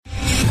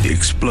the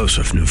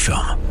explosive new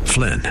film,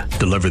 Flynn,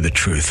 Deliver the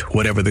Truth,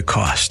 Whatever the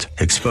Cost,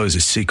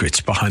 exposes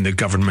secrets behind the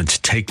government's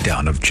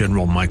takedown of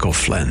General Michael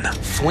Flynn.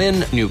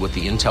 Flynn knew what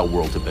the intel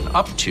world had been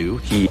up to.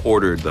 He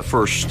ordered the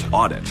first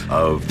audit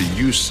of the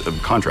use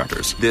of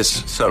contractors.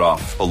 This set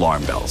off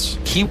alarm bells.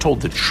 He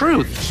told the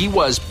truth. He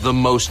was the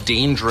most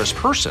dangerous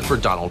person for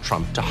Donald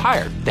Trump to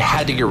hire. They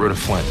had to get rid of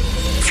Flynn.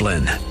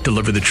 Flynn,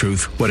 Deliver the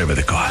Truth, Whatever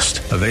the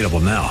Cost. Available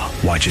now.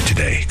 Watch it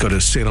today. Go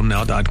to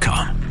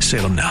salemnow.com.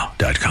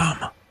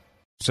 salemnow.com.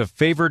 It's a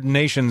favored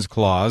nations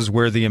clause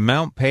where the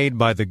amount paid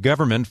by the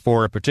government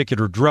for a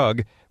particular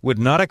drug would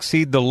not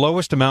exceed the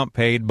lowest amount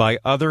paid by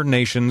other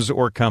nations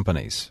or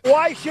companies.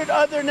 Why should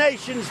other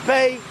nations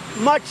pay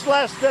much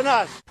less than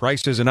us?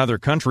 Prices in other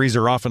countries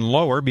are often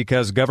lower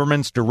because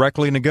governments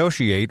directly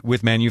negotiate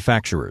with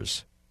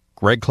manufacturers.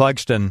 Greg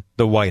Clugston,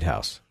 the White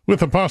House.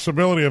 With the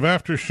possibility of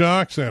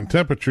aftershocks and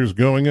temperatures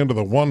going into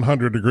the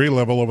 100-degree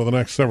level over the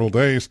next several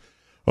days,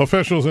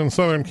 officials in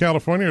Southern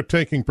California are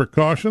taking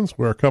precautions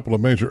where a couple of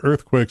major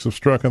earthquakes have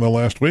struck in the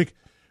last week.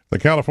 The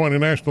California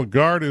National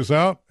Guard is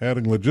out,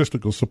 adding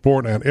logistical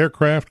support and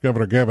aircraft.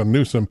 Governor Gavin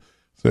Newsom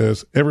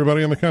says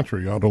everybody in the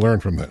country ought to learn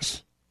from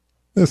this.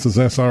 This is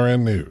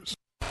SRN News.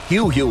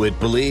 Hugh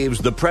Hewitt believes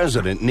the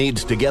president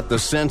needs to get the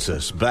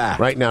census back.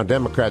 Right now,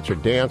 Democrats are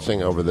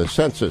dancing over the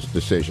census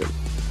decision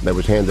that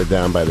was handed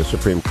down by the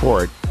Supreme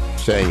Court,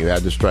 saying you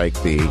had to strike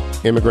the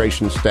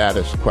immigration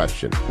status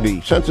question.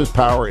 The census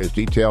power is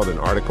detailed in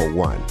Article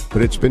 1,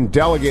 but it's been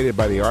delegated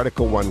by the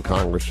Article 1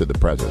 Congress to the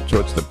president, so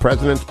it's the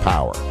president's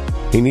power.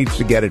 He needs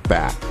to get it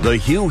back. The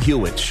Hugh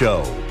Hewitt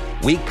Show,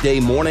 weekday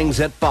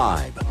mornings at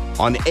 5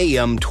 on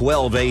AM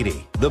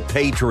 1280, The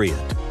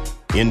Patriot.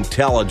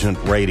 Intelligent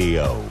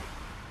radio.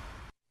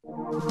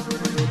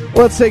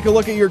 Let's take a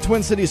look at your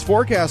Twin Cities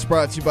forecast,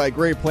 brought to you by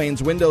Great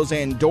Plains Windows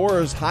and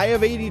Doors. High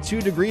of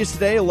 82 degrees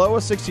today, low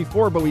of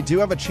 64, but we do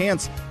have a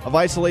chance of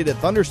isolated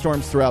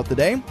thunderstorms throughout the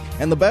day.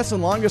 And the best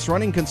and longest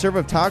running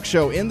conservative talk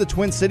show in the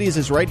Twin Cities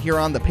is right here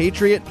on The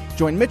Patriot.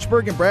 Join Mitch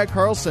Berg and Brad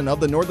Carlson of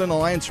the Northern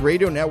Alliance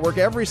Radio Network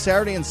every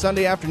Saturday and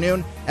Sunday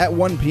afternoon at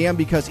 1 p.m.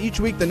 because each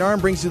week the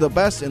NARN brings you the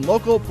best in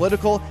local,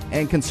 political,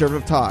 and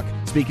conservative talk.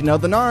 Speaking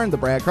of the NARN, the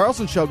Brad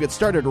Carlson Show gets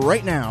started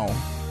right now.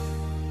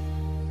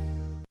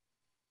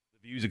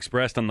 Views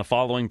expressed on the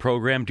following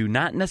program do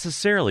not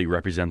necessarily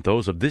represent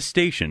those of this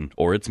station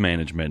or its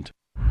management.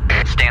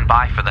 Stand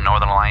by for the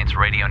Northern Alliance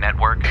Radio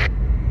Network.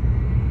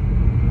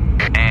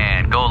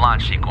 And go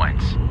launch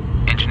sequence.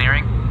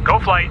 Engineering? Go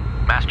flight.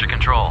 Master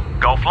control?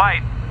 Go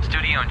flight.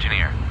 Studio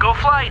engineer? Go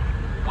flight.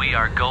 We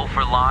are go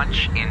for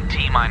launch in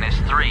T-minus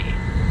 3, 2,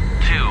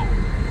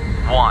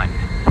 1.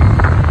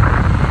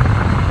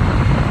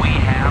 We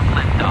have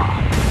liftoff.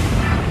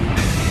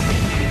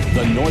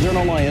 The Northern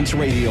Alliance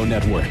Radio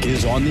Network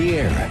is on the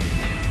air.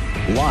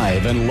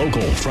 Live and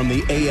local from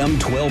the AM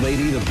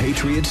 1280 The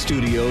Patriot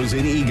Studios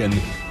in Eagan.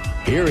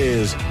 Here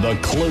is the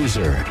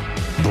closer,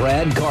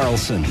 Brad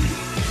Carlson.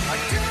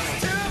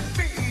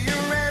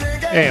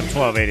 AM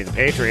 1280 The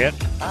Patriot.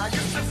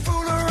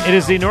 It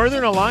is the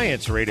Northern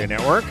Alliance Radio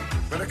Network.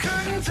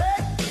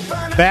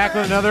 Back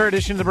with another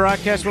edition of the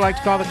broadcast we like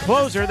to call The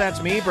Closer.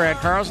 That's me, Brad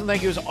Carlson.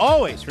 Thank you as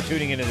always for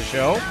tuning into the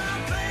show.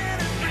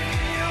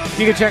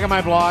 You can check out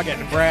my blog at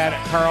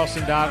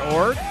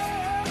bradcarlson.org.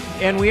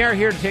 And we are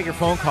here to take your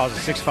phone calls at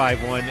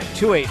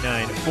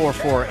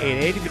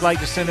 651-289-4488. If you'd like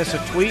to send us a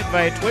tweet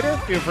via Twitter,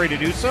 feel free to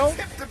do so.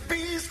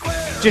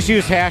 Just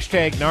use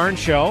hashtag NARN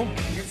Show.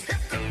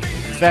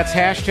 That's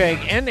hashtag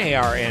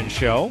NARN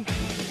Show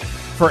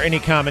for any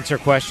comments or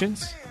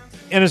questions.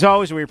 And as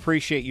always, we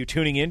appreciate you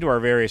tuning in to our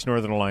various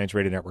Northern Alliance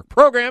Radio Network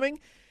programming.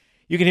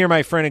 You can hear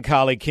my friend and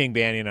colleague King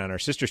Banyan on our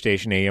sister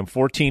station, AM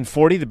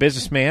 1440, The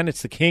Businessman.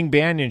 It's the King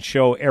Banyan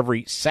Show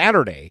every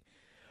Saturday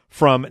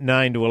from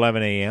 9 to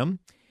 11 a.m.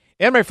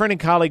 And my friend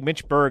and colleague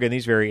Mitch Berg on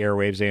these very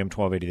airwaves, AM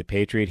 1280 The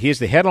Patriot. He is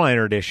the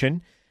headliner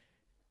edition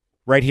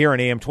right here on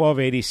AM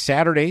 1280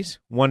 Saturdays,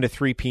 1 to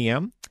 3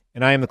 p.m.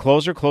 And I am the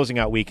closer, closing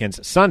out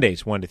weekends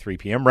Sundays, 1 to 3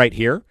 p.m. right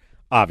here,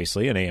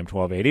 obviously, on AM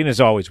 1280. And as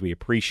always, we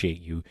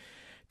appreciate you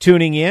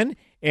tuning in.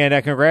 And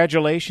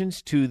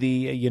congratulations to the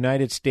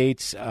United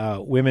States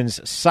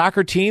women's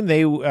soccer team.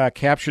 They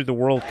captured the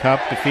World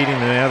Cup, defeating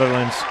the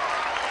Netherlands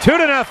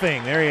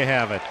 2-0. There you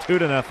have it.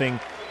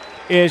 2-0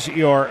 is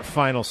your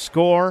final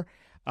score.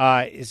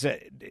 Is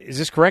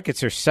this correct? It's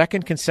their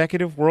second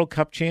consecutive World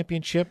Cup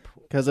championship?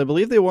 Because I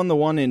believe they won the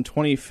one in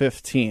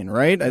 2015,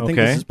 right? I think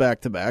this is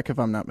back-to-back, if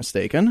I'm not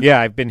mistaken.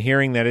 Yeah, I've been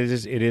hearing that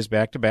it is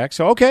back-to-back.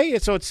 So, okay,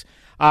 so it's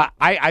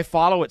I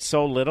follow it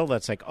so little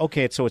that's like,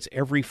 okay, so it's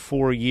every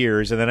 4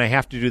 years, and then I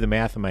have to do the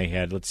math in my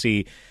head. Let's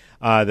see,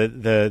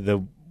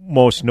 the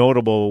most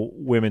notable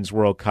Women's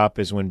World Cup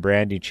is when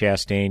Brandi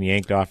Chastain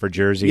yanked off her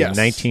jersey in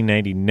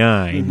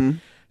 1999. Mm-hmm.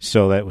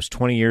 So that was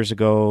 20 years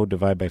ago.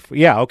 Divide by 4.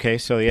 Yeah. Okay.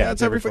 So yeah,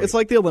 it's it's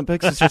like the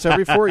Olympics. It's just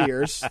every 4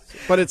 years,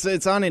 but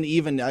it's on an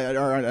even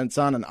or it's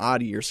on an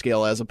odd year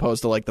scale as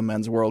opposed to like the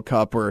Men's World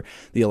Cup or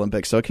the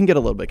Olympics. So it can get a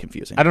little bit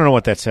confusing. I don't know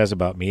what that says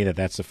about me.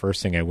 That's the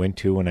first thing I went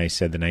to when I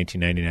said the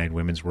 1999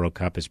 Women's World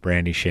Cup is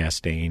Brandy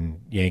Chastain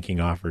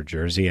yanking off her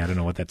jersey. I don't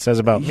know what that says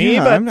about me.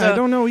 But I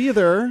don't know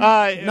either.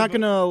 Not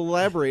going to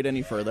elaborate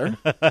any further.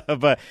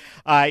 But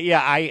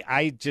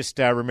I just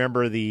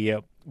remember the.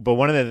 But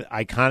one of the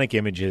iconic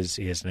images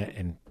is,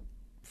 and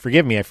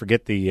forgive me, I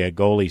forget the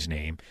goalie's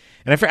name.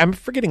 And I'm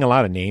forgetting a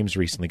lot of names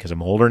recently because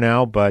I'm older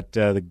now, but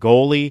the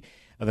goalie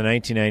of the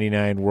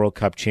 1999 World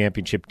Cup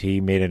Championship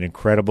team made an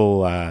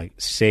incredible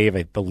save,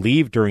 I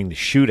believe, during the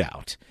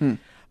shootout.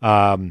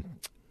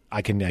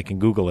 I can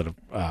Google it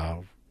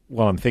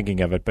while I'm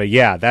thinking of it. But,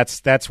 yeah,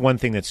 that's one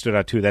thing that stood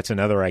out, too. That's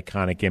another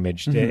iconic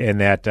image, and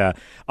that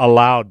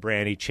allowed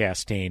Brandy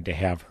Chastain to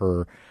have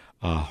her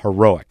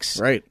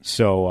heroics. Right.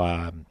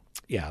 So,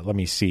 yeah, let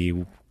me see.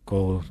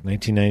 Goal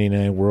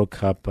 1999 World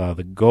Cup.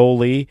 The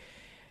goalie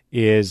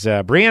is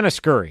Brianna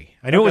Scurry.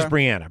 I knew it was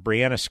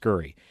Brianna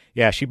Scurry.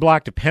 Yeah, she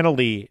blocked a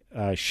penalty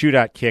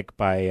shootout kick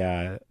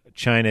by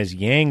China's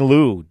Yang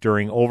Lu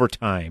during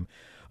overtime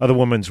of the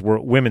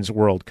Women's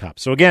World Cup.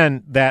 So,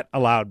 again, that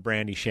allowed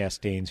Brandy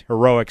Chastain's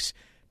heroics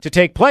to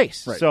take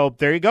place. Right. So,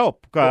 there you go.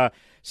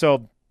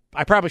 So,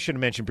 I probably should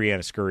have mentioned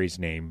Brianna Scurry's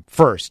name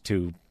first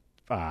to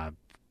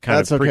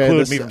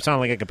preclude me from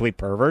sounding like a complete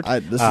pervert.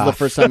 This is the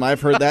first time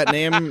I've heard that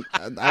name.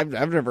 I've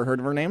never heard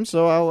of her name,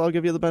 so I'll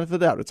give you the benefit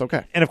of the doubt. It's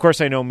okay. And, of course,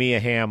 I know Mia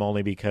Hamm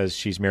only because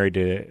she's married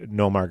to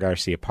Nomar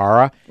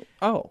Garcia-Parra.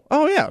 Oh,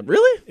 yeah,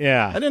 really?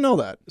 Yeah. I didn't know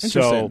that.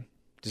 So,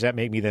 does that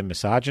make me the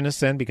misogynist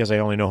then because I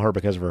only know her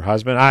because of her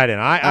husband? I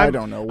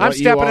don't know. What I'm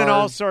stepping in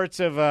all sorts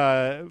of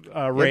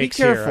rakes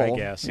here, I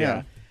guess.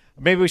 Yeah.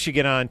 Maybe we should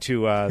get on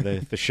to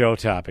the show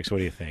topips. What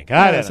do you think?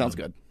 That sounds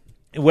good.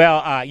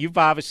 Well, you've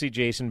obviously,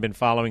 Jason, been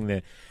following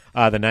the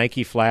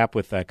Nike flap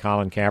with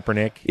Colin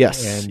Kaepernick.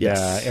 Yes, and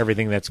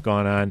everything that's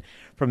gone on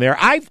from there.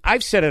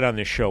 I've said it on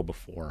this show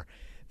before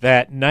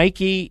that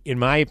Nike, in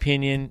my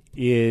opinion,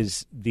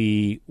 is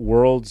the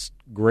world's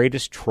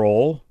greatest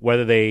troll,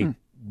 whether they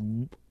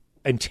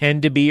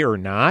intend to be or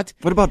not.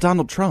 What about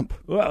Donald Trump?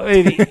 Well,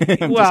 just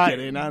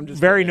kidding. I'm just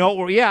very kidding.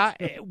 noteworthy. Yeah,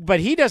 but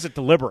he does it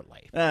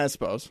deliberately. I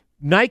suppose.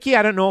 Nike,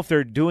 I don't know if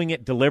they're doing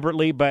it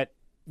deliberately, but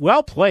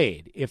well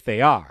played if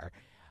they are.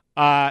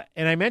 And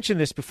I mentioned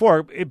this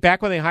before,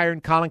 back when they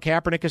hired Colin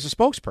Kaepernick as a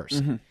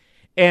spokesperson. Mm-hmm.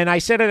 And I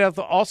said it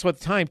also at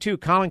the time, too.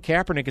 Colin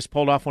Kaepernick has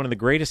pulled off one of the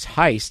greatest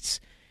heists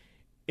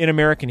in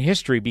American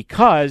history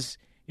because,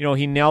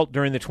 he knelt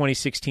during the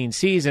 2016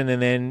 season, and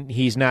then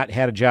he's not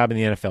had a job in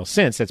the NFL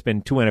since. That's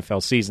been 2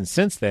 NFL seasons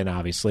since then,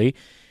 obviously.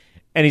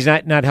 And he's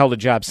not held a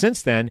job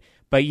since then.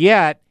 But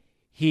yet,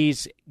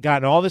 he's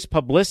gotten all this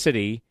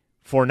publicity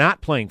for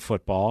not playing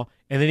football,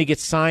 and then he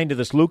gets signed to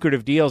this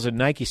lucrative deal as a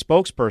Nike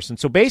spokesperson.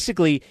 So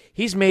basically,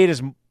 he's made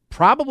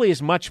probably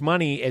as much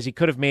money as he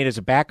could have made as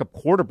a backup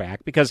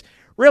quarterback because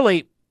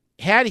really,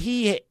 had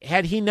he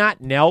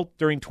not knelt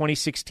during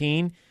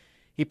 2016,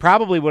 he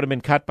probably would have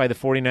been cut by the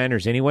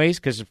 49ers anyways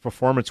because his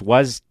performance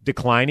was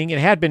declining. It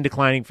had been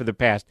declining for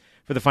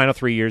the final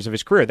 3 years of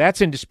his career.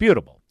 That's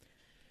indisputable.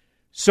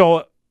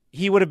 So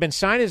he would have been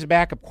signed as a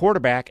backup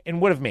quarterback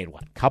and would have made, a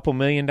couple $1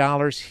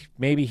 million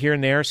maybe here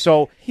and there.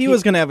 So he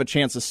was going to have a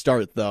chance to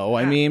start, though.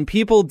 I mean,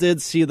 people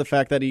did see the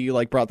fact that he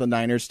brought the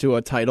Niners to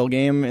a title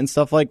game and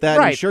stuff like that.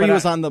 Right. I'm sure he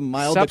was on the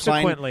mild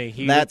subsequently,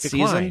 decline that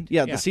season.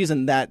 Yeah, the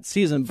season that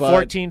season. But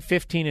 14,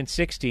 15, and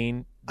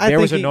 16, there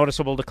was a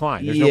noticeable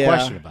decline. There's no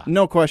question about it.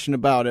 No question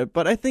about it.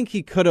 But I think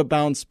he could have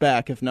bounced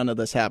back if none of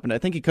this happened. I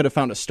think he could have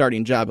found a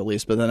starting job at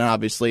least. But then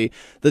obviously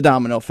the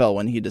domino fell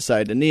when he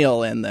decided to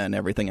kneel, and then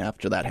everything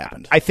after that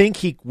happened. I think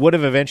he would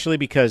have eventually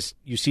because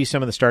you see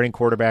some of the starting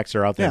quarterbacks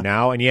are out there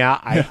now. And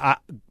I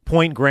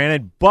point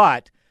granted,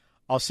 but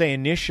I'll say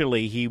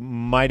initially he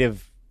might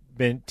have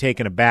been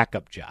taking a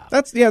backup job.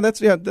 That's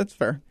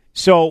fair.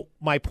 So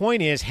my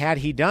point is, had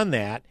he done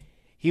that,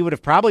 he would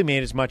have probably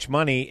made as much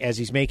money as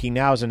he's making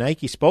now as a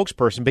Nike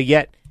spokesperson, but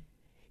yet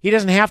he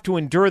doesn't have to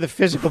endure the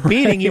physical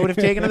beating he would have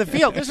taken to the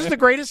field. This is the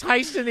greatest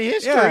heist in the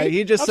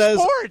history of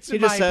sports,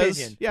 in my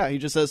opinion. Yeah, he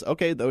just says,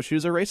 okay, those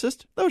shoes are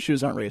racist. Those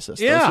shoes aren't racist.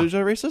 Yeah. Those shoes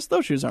are racist.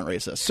 Those shoes aren't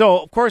racist. So,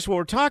 of course, what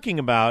we're talking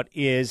about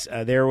is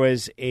there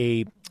was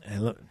I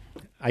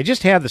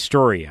just had the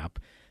story up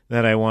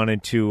that I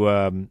wanted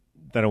to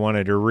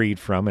read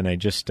from, and I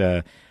just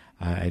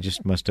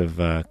must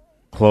have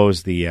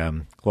close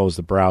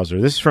the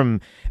browser. This is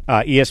from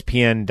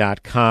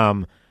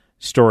ESPN.com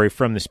story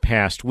from this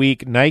past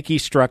week. Nike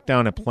struck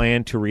down a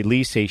plan to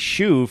release a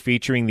shoe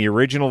featuring the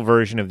original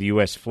version of the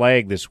U.S.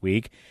 flag this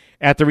week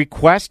at the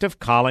request of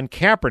Colin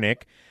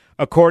Kaepernick,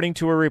 according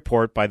to a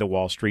report by the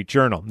Wall Street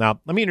Journal. Now,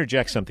 let me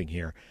interject something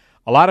here.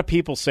 A lot of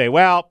people say,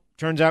 well,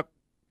 turns out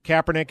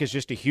Kaepernick is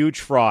just a huge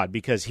fraud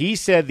because he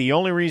said the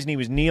only reason he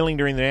was kneeling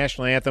during the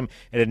national anthem,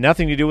 it had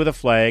nothing to do with a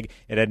flag.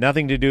 It had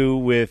nothing to do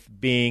with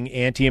being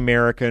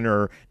anti-American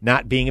or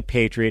not being a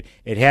patriot.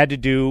 It had to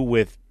do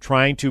with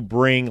trying to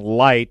bring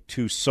light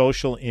to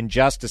social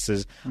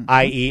injustices,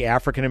 i.e.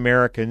 African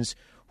Americans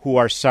who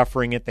are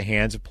suffering at the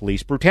hands of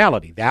police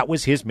brutality. That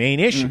was his main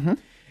issue.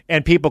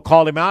 And people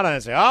called him out on it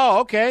and say, oh,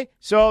 okay,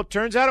 so it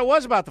turns out it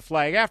was about the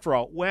flag after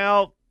all.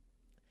 Well,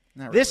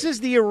 this is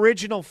the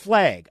original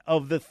flag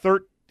of the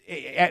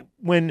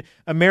when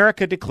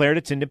America declared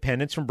its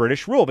independence from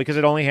British rule, because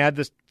it only had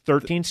the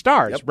 13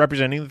 stars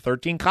representing the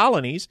 13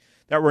 colonies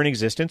that were in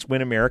existence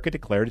when America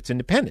declared its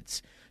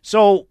independence.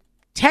 So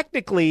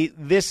technically,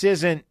 this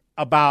isn't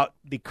about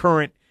the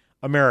current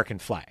American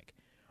flag,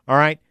 all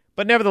right?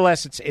 But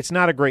nevertheless, it's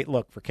not a great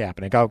look for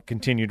Kaepernick. I'll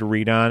continue to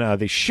read on.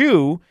 The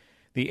shoe,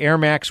 the Air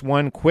Max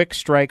 1 Quick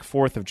Strike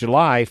 4th of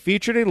July,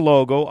 featured a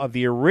logo of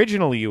the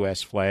original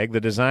U.S. flag, the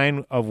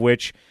design of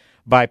which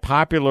by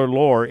popular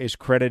lore is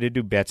credited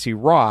to Betsy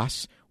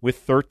Ross, with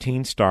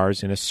 13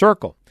 stars in a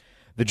circle.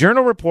 The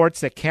Journal reports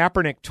that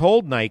Kaepernick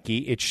told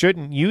Nike it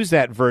shouldn't use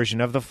that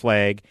version of the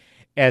flag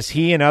as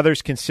he and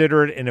others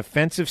consider it an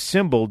offensive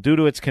symbol due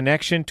to its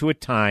connection to a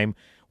time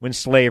when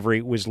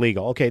slavery was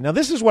legal. Okay, now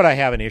this is what I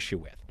have an issue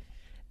with.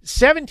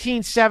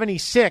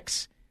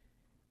 1776,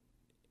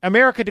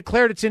 America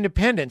declared its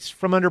independence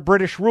from under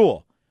British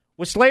rule.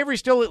 Was slavery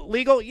still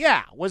legal?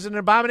 Yeah. Was it an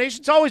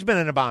abomination? It's always been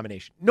an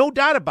abomination. No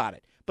doubt about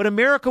it. But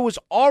America was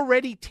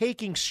already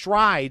taking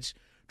strides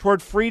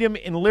toward freedom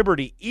and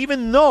liberty,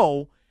 even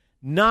though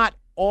not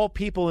all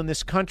people in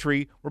this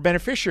country were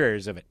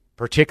beneficiaries of it,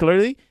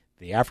 particularly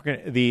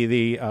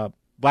the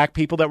black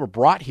people that were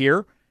brought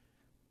here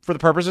for the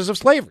purposes of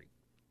slavery.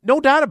 No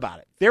doubt about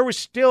it. There was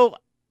still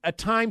a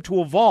time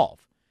to evolve.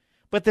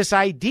 But this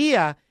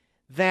idea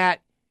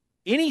that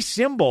any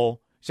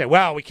symbol, say,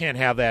 well, we can't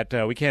have that.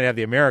 We can't have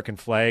the American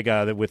flag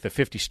with the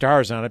 50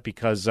 stars on it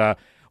because,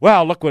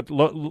 well, look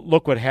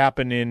what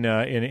happened in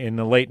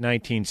the late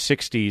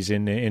 1960s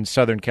in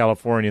Southern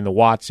California in the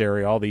Watts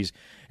area. All these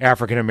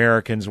African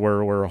Americans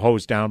were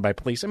hosed down by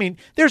police. I mean,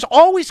 there's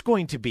always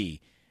going to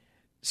be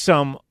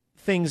some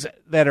things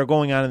that are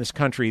going on in this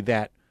country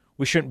that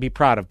we shouldn't be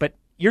proud of. But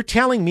you're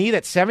telling me that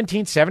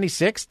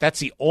 1776, that's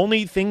the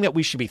only thing that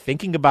we should be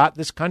thinking about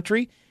this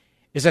country,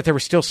 is that there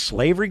was still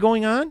slavery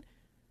going on?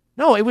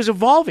 No, it was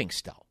evolving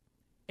still.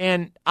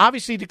 And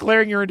obviously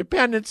declaring your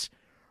independence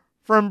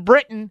from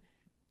Britain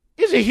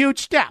is a huge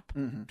step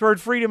toward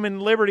freedom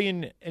and liberty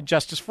and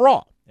justice for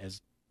all,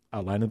 as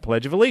outlined in the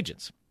Pledge of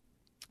Allegiance.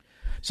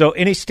 So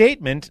in a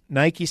statement,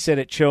 Nike said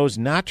it chose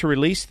not to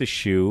release the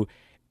shoe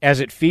as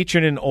it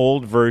featured an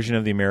old version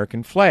of the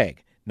American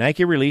flag.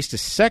 Nike released a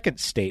second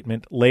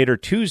statement later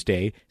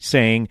Tuesday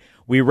saying,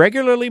 "We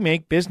regularly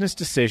make business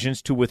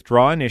decisions to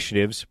withdraw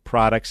initiatives,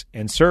 products,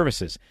 and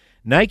services.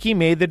 Nike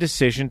made the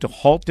decision to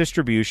halt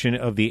distribution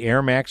of the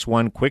Air Max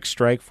 1 Quick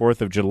Strike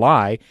 4th of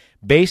July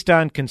based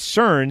on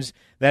concerns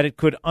that it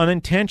could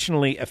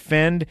unintentionally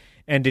offend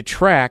and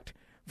detract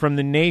from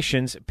the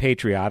nation's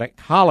patriotic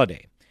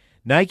holiday.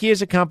 Nike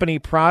is a company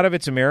proud of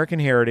its American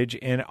heritage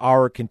and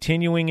our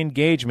continuing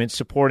engagement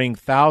supporting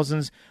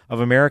thousands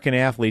of American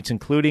athletes,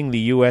 including the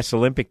U.S.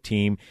 Olympic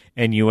team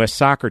and U.S.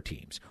 soccer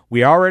teams.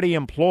 We already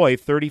employ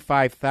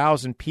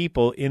 35,000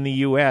 people in the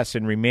U.S.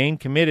 and remain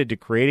committed to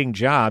creating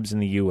jobs in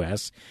the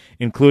U.S.,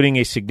 including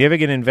a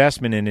significant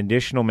investment in an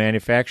additional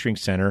manufacturing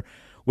center,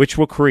 which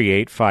will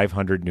create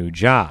 500 new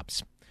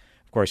jobs."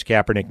 Of course,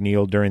 Kaepernick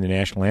kneeled during the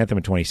national anthem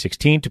in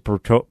 2016 to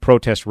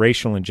protest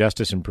racial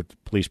injustice and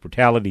police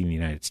brutality in the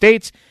United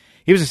States.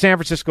 He was a San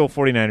Francisco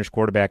 49ers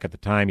quarterback at the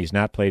time. He's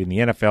not played in the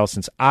NFL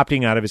since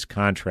opting out of his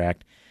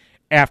contract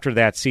after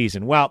that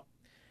season. Well,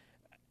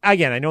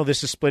 again, I know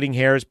this is splitting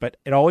hairs, but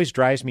it always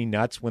drives me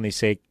nuts when they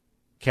say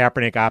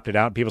Kaepernick opted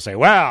out. And people say,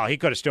 well, he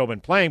could have still been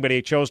playing, but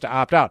he chose to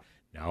opt out.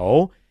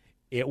 No,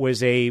 it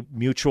was a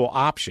mutual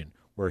option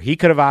where he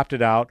could have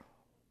opted out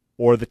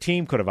or the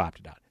team could have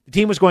opted out. The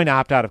team was going to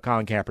opt out of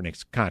Colin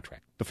Kaepernick's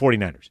contract, the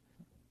 49ers.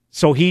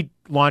 So he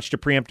launched a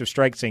preemptive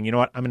strike saying, you know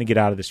what, I'm going to get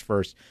out of this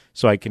first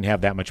so I can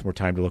have that much more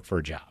time to look for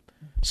a job.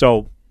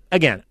 So,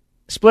 again,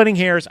 splitting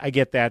hairs, I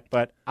get that,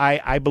 but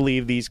I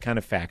believe these kind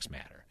of facts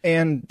matter.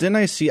 And didn't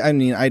I see, I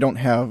mean, I don't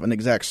have an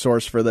exact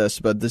source for this,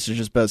 but this is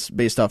just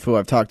based off who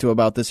I've talked to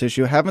about this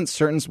issue. Haven't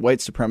certain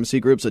white supremacy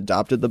groups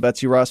adopted the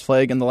Betsy Ross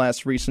flag in the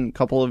last recent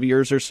couple of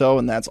years or so,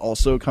 and that's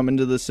also come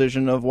into the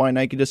decision of why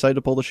Nike decided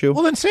to pull the shoe?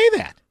 Well, then say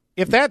that.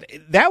 If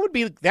that would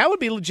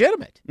be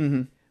legitimate.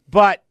 Mm-hmm.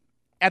 But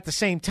at the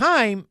same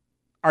time,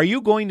 are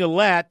you going to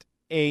let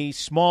a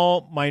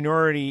small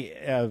minority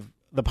of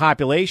the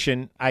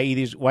population, i.e.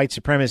 these white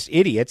supremacist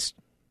idiots,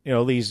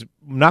 these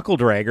knuckle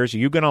draggers, are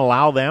you going to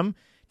allow them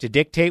to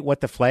dictate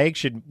what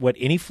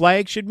any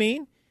flag should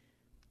mean?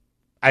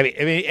 I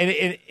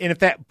mean, and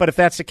if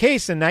that's the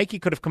case, then Nike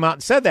could have come out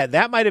and said that.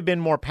 That might have been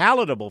more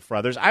palatable for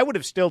others. I would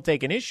have still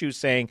taken issue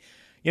saying,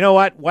 you know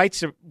what, white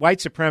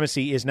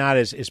supremacy is not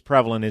as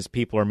prevalent as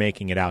people are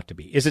making it out to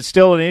be. Is it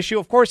still an issue?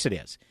 Of course it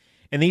is.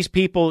 And these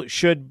people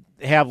should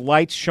have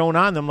lights shown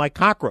on them like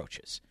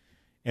cockroaches,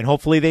 and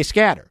hopefully they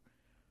scatter.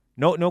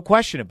 No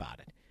question about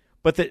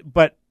it.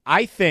 But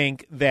I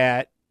think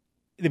that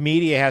the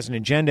media has an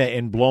agenda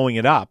in blowing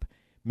it up,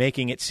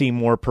 making it seem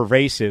more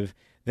pervasive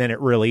than it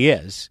really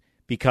is,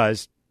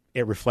 because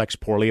it reflects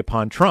poorly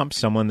upon Trump,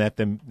 someone that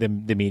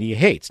the media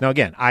hates. Now,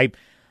 again, I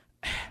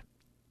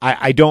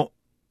don't.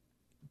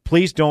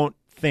 Please don't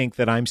think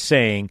that I'm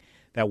saying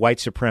that white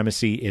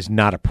supremacy is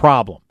not a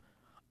problem.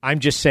 I'm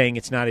just saying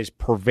it's not as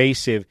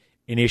pervasive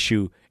an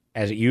issue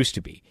as it used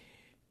to be.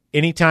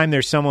 Anytime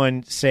there's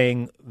someone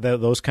saying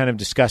those kind of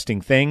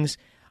disgusting things,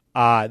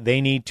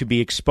 they need to be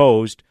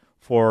exposed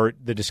for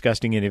the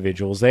disgusting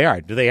individuals they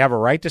are. Do they have a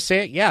right to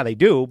say it? Yeah, they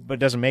do, but it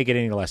doesn't make it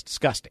any less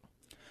disgusting.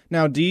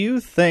 Now, do you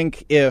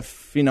think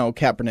if,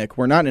 Kaepernick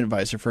were not an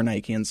advisor for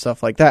Nike and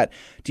stuff like that,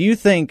 do you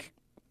think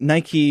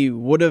Nike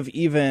would have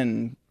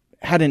even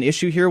had an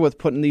issue here with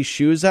putting these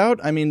shoes out?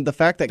 I mean, the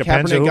fact that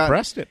Depends Kaepernick on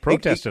who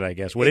protested, I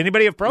guess. Would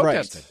anybody have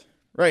protested?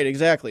 Right,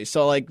 exactly.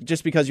 So,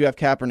 just because you have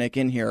Kaepernick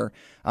in here,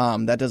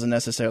 that doesn't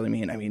necessarily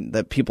mean,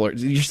 that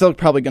you're still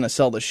probably going to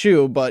sell the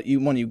shoe, but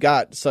when you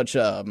got such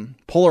a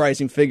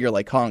polarizing figure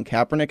like Colin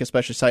Kaepernick,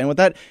 especially siding with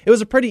that, it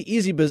was a pretty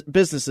easy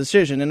business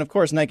decision. And, of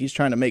course, Nike's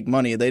trying to make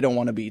money. They don't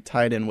want to be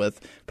tied in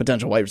with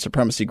potential white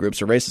supremacy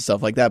groups or racist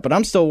stuff like that. But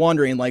I'm still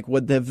wondering,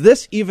 would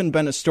this even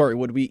been a story?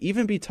 Would we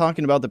even be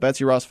talking about the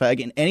Betsy Ross flag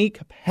in any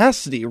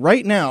capacity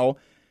right now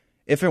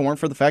if it weren't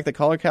for the fact that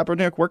Colin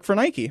Kaepernick worked for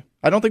Nike?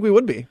 I don't think we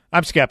would be.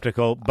 I'm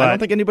skeptical, but I don't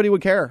think anybody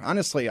would care.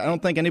 Honestly, I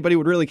don't think anybody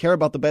would really care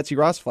about the Betsy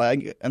Ross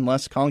flag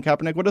unless Colin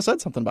Kaepernick would have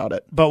said something about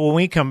it. But when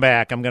we come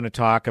back, I'm going to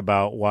talk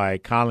about why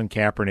Colin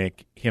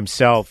Kaepernick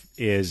himself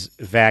is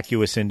a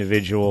vacuous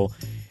individual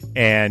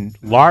and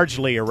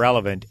largely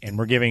irrelevant, and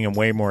we're giving him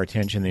way more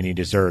attention than he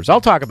deserves. I'll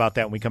talk about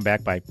that when we come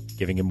back by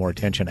giving him more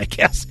attention, I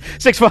guess.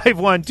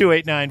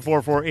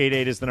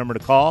 651-289-4488 is the number to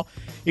call.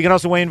 You can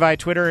also weigh in via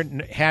Twitter,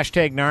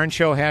 hashtag Narn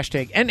Show,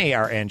 hashtag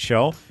NARN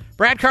Show.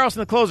 Brad Carlson,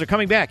 the closer,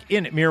 coming back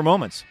in mere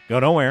moments. Go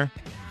nowhere.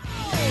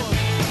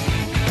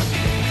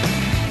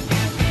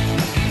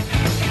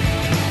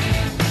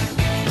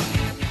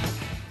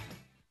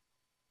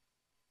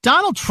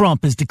 Donald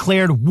Trump has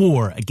declared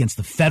war against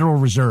the Federal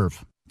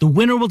Reserve. The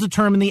winner will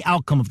determine the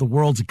outcome of the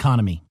world's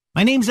economy.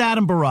 My name's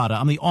Adam Barada.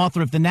 I'm the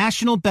author of the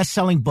national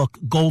best-selling book,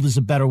 Gold is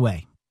a Better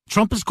Way.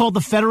 Trump has called the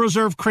Federal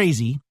Reserve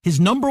crazy, his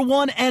number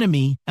one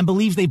enemy, and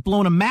believes they've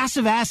blown a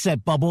massive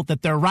asset bubble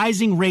that their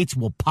rising rates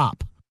will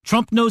pop.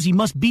 Trump knows he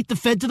must beat the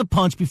Fed to the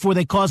punch before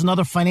they cause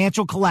another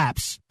financial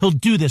collapse. He'll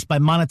do this by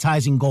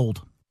monetizing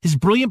gold. His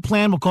brilliant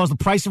plan will cause the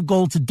price of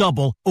gold to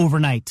double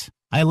overnight.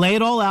 I lay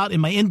it all out in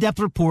my in-depth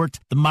report,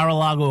 The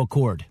Mar-a-Lago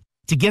Accord.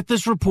 To get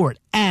this report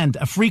and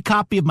a free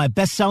copy of my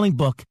best-selling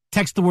book,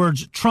 text the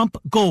words Trump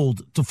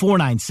Gold to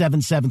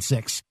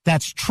 49776.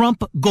 That's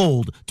Trump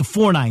Gold to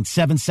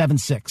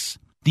 49776.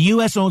 The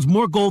U.S. owns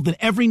more gold than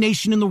every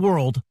nation in the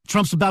world.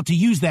 Trump's about to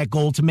use that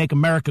gold to make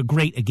America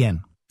great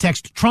again.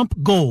 Text Trump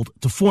Gold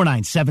to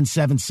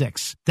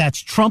 49776. That's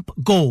Trump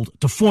Gold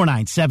to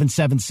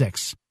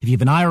 49776. If you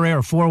have an IRA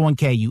or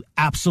 401k, you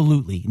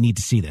absolutely need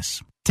to see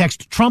this.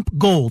 Text Trump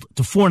Gold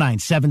to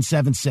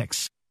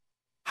 49776.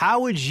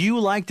 How would you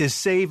like to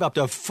save up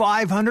to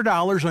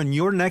 $500 on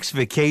your next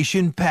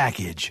vacation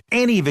package?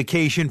 Any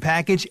vacation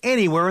package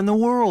anywhere in the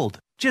world.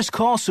 Just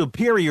call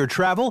Superior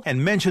Travel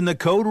and mention the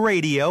code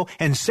RADIO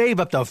and save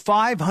up to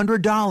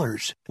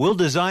 $500. We'll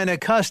design a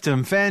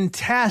custom,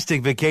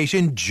 fantastic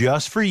vacation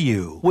just for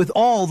you with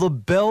all the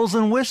bells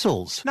and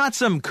whistles. Not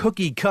some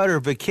cookie-cutter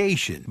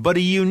vacation, but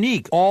a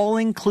unique,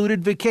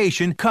 all-included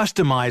vacation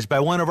customized by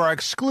one of our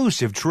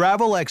exclusive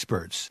travel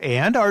experts.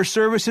 And our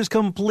service is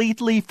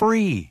completely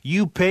free.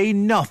 You pay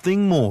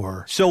nothing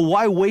more. So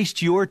why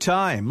waste your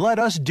time? Let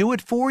us do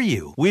it for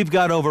you. We've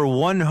got over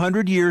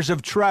 100 years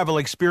of travel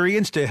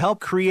experience to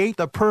help create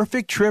the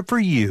perfect trip for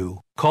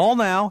you. Call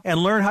now and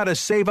learn how to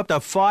save up to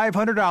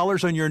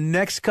 $500 on your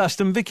next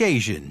custom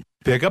vacation.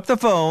 Pick up the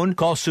phone,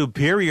 call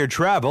Superior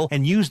Travel,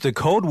 and use the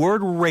code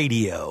word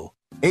RADIO.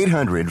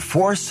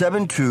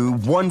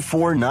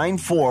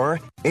 800-472-1494.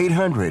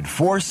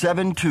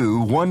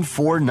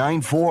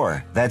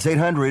 800-472-1494. That's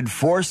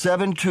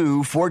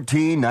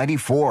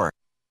 800-472-1494.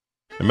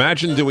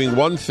 Imagine doing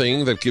one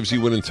thing that gives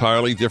you an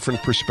entirely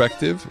different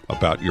perspective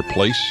about your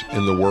place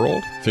in the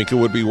world. Think it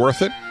would be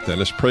worth it?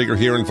 Dennis Prager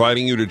here,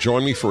 inviting you to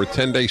join me for a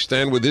 10-day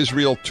Stand With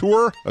Israel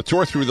tour, a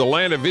tour through the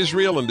land of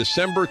Israel in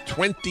December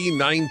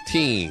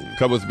 2019.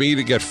 Come with me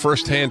to get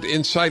first-hand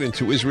insight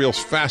into Israel's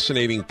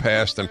fascinating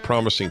past and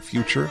promising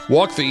future.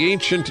 Walk the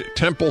ancient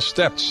temple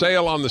steps,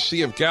 sail on the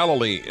Sea of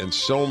Galilee, and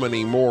so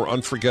many more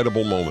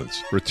unforgettable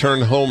moments.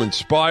 Return home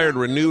inspired,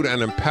 renewed,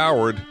 and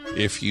empowered.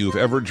 If you've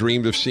ever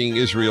dreamed of seeing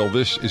Israel,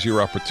 this is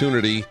your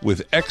opportunity.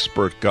 With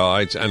expert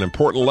guides and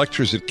important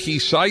lectures at key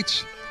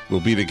sites, we'll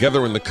be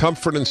together in the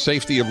comfort and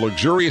safety of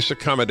luxurious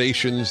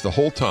accommodations the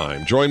whole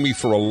time. Join me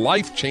for a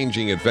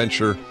life-changing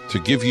adventure to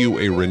give you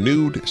a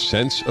renewed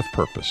sense of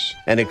purpose.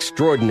 An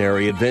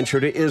extraordinary adventure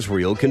to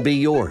Israel can be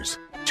yours.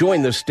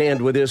 Join the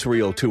Stand With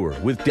Israel tour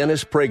with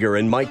Dennis Prager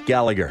and Mike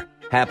Gallagher,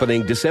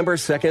 happening December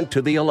 2nd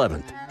to the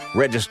 11th.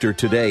 Register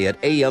today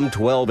at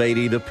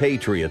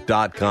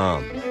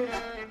am1280thepatriot.com.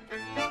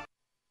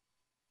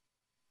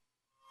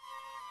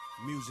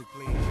 Music,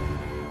 please.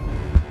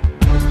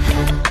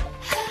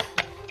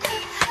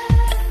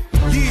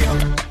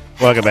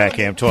 Welcome back,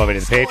 AM 1280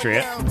 The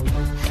Patriot.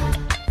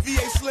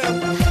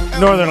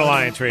 Northern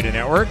Alliance Radio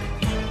Network.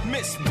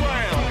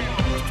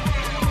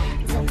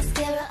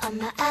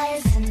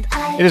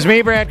 It is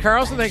me, Brad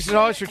Carlson. Thanks as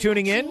always for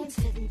tuning in.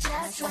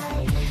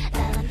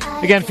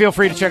 Again, feel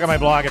free to check out my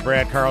blog at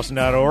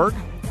bradcarlson.org.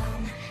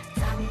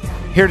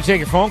 Here to take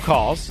your phone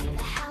calls.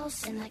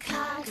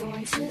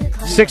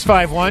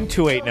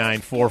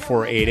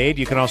 651-289-4488.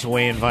 You can also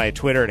weigh in via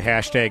Twitter at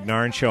hashtag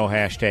Narn Show,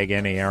 hashtag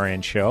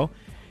NARN Show.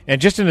 And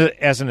just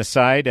as an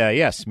aside,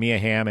 yes, Mia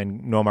Hamm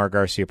and Nomar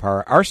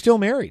Garcia-Parra are still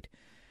married.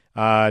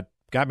 Got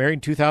married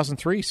in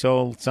 2003,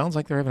 so it sounds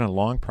like they're having a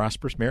long,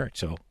 prosperous marriage.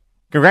 So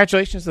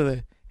congratulations to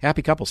the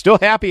happy couple. Still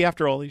happy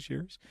after all these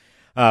years.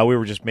 We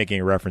were just making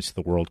a reference to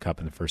the World Cup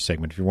in the first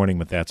segment. If you're wondering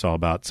what that's all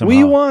about. Somehow,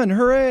 we won.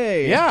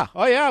 Hooray. Yeah.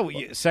 Oh,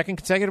 yeah. Second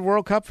consecutive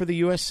World Cup for the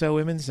U.S.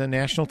 Women's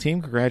national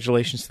team.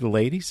 Congratulations to the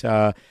ladies.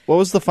 What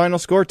was the final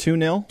score?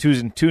 2-0?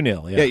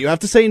 2-0, yeah. Yeah, you have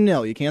to say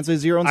nil. You can't say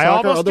zero in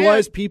soccer.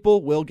 Otherwise,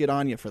 people will get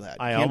on you for that.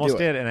 I almost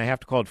did, and I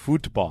have to call it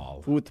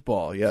football.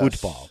 Football, yes.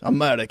 Football.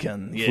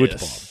 American, yes.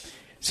 Football.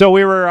 So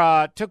we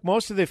took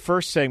most of the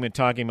first segment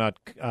talking about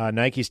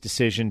Nike's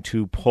decision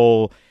to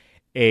pull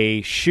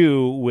a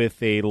shoe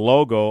with a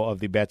logo of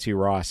the Betsy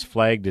Ross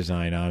flag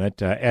design on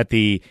it at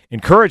the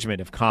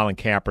encouragement of Colin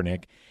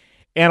Kaepernick.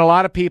 And a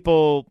lot of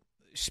people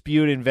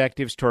spewed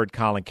invectives toward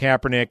Colin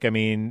Kaepernick. I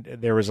mean,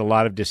 there was a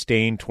lot of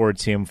disdain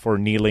towards him for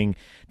kneeling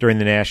during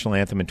the national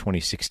anthem in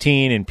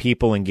 2016 and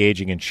people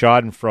engaging in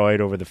schadenfreude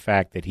over the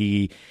fact that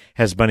he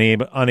has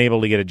been unable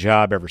to get a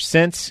job ever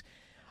since.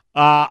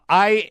 I'm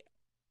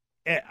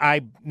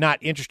not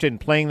interested in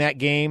playing that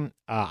game.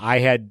 I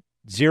had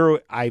zero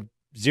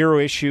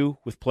issue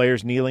with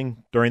players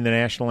kneeling during the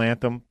national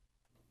anthem.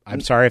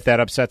 I'm sorry if that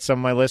upsets some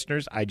of my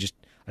listeners. I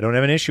don't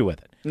have an issue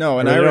with it. No,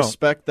 and I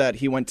respect that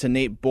he went to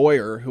Nate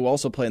Boyer, who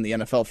also played in the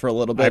NFL for a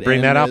little bit. I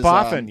bring that up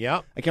often, yeah.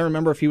 I can't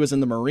remember if he was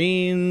in the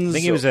Marines. I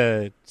think he was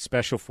a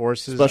Special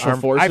Forces.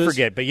 Forces. I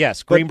forget, but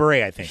yes, Green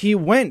Beret, I think. He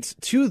went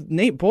to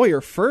Nate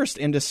Boyer first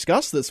and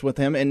discussed this with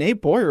him, and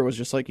Nate Boyer was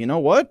just like, you know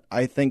what?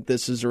 I think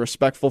this is a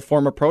respectful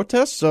form of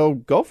protest, so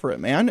go for it,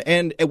 man.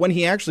 And when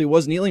he actually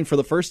was kneeling for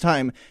the first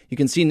time, you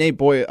can see Nate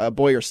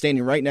Boyer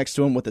standing right next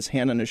to him with his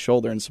hand on his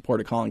shoulder in support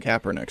of Colin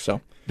Kaepernick,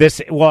 so...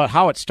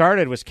 How it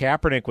started was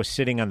Kaepernick was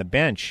sitting on the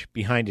bench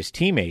behind his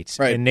teammates,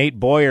 right. And Nate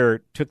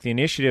Boyer took the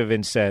initiative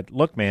and said,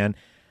 look, man,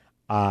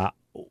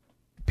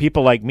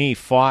 people like me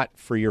fought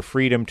for your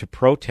freedom to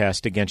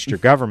protest against your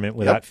government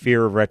without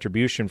fear of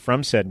retribution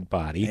from said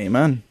body.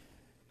 Amen.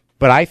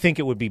 But I think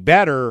it would be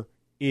better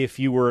if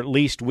you were at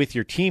least with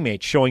your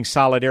teammates, showing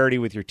solidarity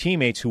with your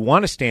teammates who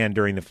want to stand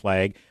during the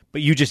flag,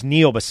 but you just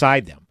kneel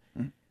beside them.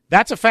 Mm-hmm.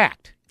 That's a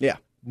fact. Yeah.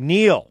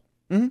 Kneel.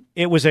 Mm-hmm.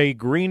 It was a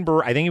green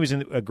beret. I think he was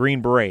in a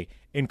green beret,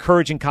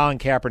 encouraging Colin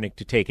Kaepernick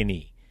to take a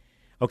knee.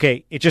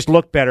 Okay, it just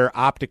looked better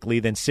optically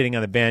than sitting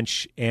on the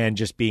bench and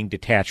just being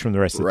detached from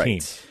the rest of the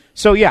team.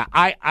 So, yeah,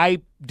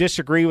 I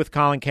disagree with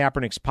Colin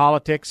Kaepernick's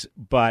politics,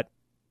 but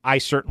I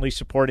certainly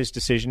support his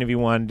decision if he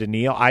wanted to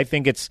kneel. I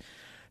think it's,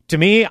 to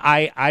me,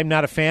 I'm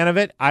not a fan of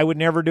it. I would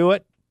never do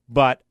it,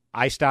 but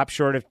I stop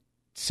short of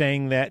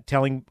saying that,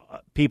 telling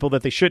people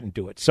that they shouldn't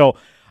do it. So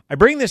I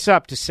bring this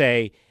up to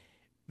say,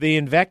 the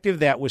invective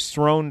that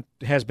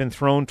has been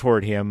thrown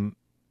toward him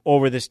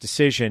over this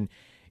decision,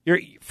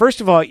 first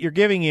of all, you're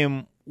giving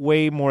him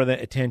way more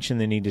attention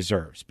than he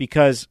deserves,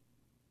 because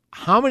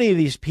how many of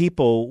these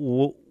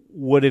people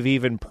would have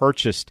even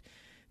purchased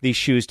these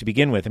shoes to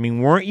begin with? I mean,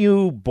 weren't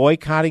you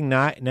boycotting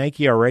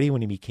Nike already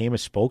when he became a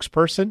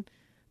spokesperson?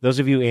 Those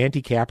of you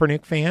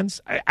anti-Kaepernick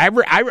fans,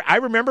 I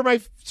remember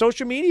my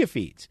social media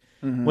feeds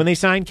when they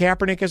signed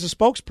Kaepernick as a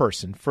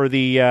spokesperson for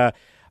the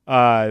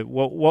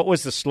what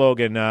was the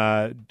slogan?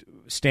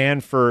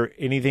 Stand for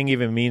anything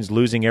even means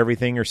losing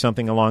everything, or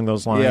something along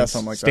those lines. Yeah,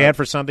 something like that. Stand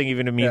for something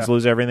even if it means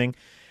lose everything.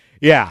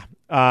 Yeah.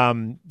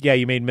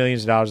 You made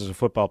millions of dollars as a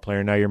football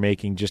player. Now you're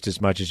making just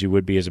as much as you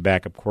would be as a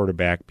backup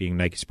quarterback being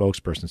Nike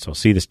spokesperson. So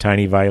see this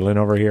tiny violin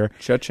over here?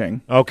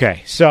 Cha-ching.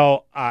 Okay.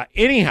 So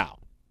anyhow,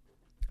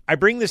 I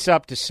bring this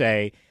up to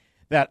say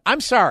that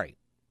I'm sorry.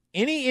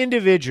 Any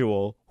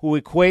individual who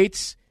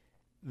equates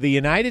the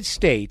United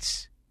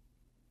States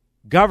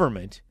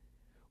government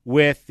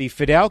with the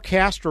Fidel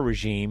Castro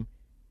regime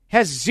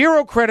has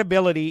zero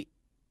credibility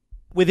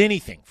with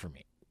anything from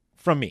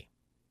me.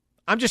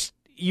 I'm just,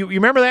 you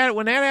remember that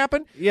when that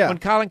happened? Yeah. When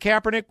Colin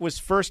Kaepernick was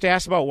first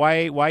asked about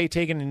why you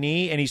taking a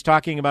knee, and he's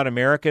talking about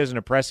America as an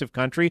oppressive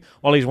country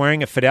while he's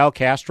wearing a Fidel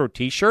Castro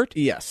T-shirt?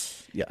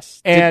 Yes.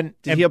 And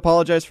did he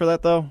apologize for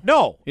that, though?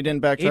 No. He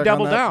didn't backtrack. He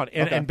doubled on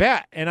that?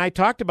 down. And I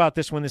talked about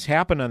this when this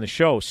happened on the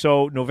show.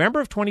 So November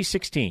of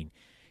 2016,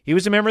 he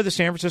was a member of the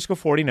San Francisco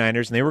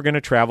 49ers, and they were going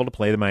to travel to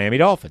play the Miami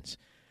Dolphins.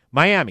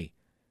 Miami,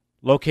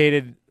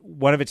 located,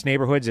 one of its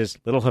neighborhoods is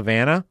Little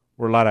Havana,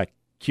 where a lot of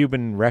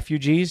Cuban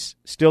refugees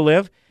still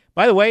live.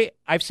 By the way,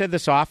 I've said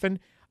this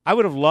often. I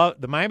would have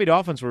loved, the Miami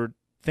Dolphins were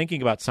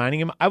thinking about signing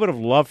him. I would have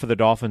loved for the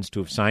Dolphins to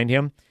have signed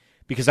him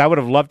because I would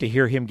have loved to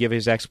hear him give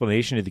his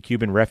explanation to the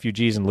Cuban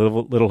refugees in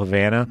Little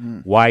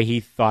Havana why he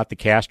thought the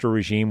Castro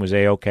regime was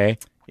A-OK.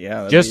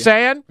 Yeah. Just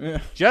saying.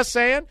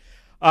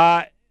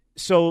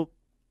 So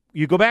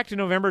you go back to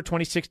November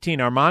 2016,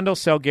 Armando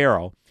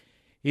Salguero,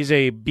 he's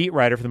a beat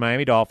writer for the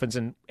Miami Dolphins,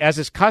 and as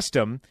is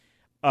custom,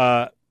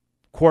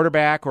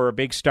 quarterback or a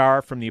big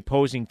star from the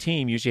opposing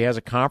team usually has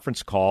a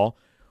conference call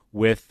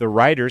with the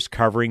writers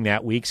covering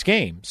that week's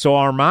game. So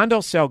Armando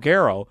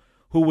Salguero,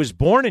 who was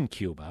born in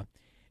Cuba,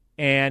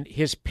 and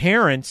his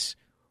parents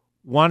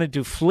wanted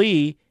to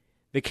flee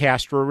the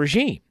Castro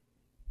regime.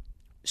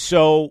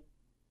 So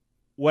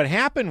what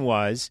happened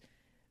was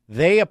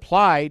they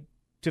applied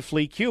to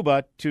flee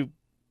Cuba to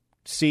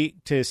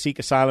seek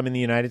asylum in the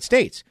United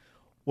States.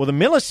 Well, the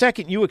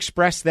millisecond you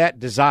express that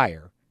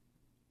desire,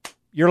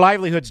 your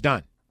livelihood's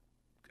done.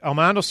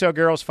 Armando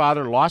Salguero's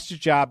father lost his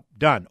job,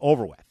 done,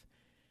 over with.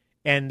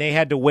 And they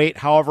had to wait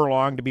however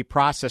long to be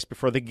processed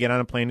before they could get on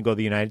a plane and go to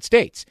the United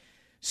States.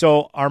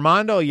 So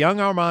young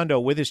Armando,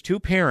 with his two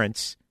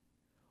parents,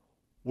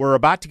 were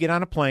about to get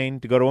on a plane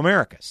to go to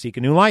America, seek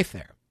a new life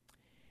there.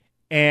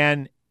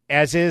 And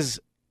as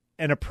is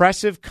an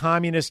oppressive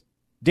communist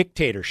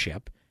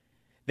dictatorship,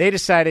 they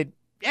decided,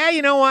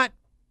 you know what?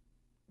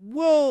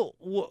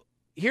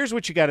 Here's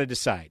what you got to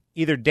decide.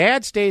 Either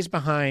Dad stays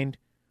behind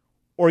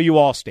or you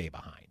all stay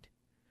behind.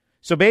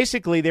 So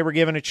basically, they were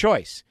given a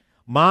choice.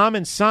 Mom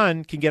and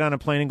son can get on a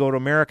plane and go to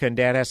America, and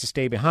Dad has to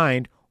stay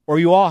behind, or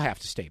you all have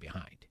to stay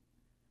behind.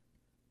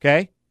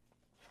 Okay?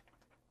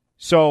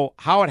 So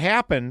how it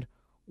happened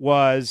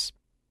was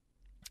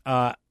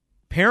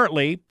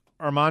apparently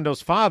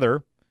Armando's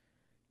father,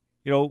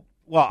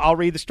 I'll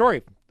read the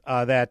story,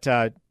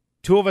 that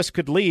two of us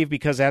could leave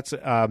because that's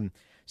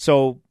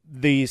so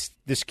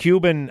this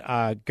Cuban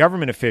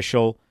government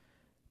official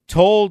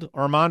told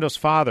Armando's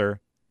father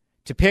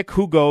to pick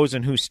who goes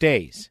and who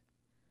stays.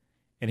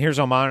 And here's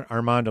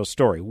Armando's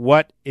story.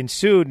 What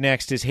ensued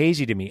next is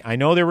hazy to me. I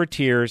know there were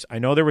tears. I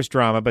know there was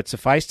drama, but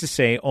suffice to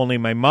say, only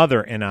my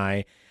mother and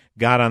I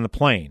got on the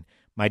plane.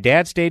 My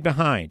dad stayed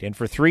behind, and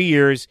for 3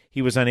 years,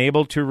 he was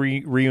unable to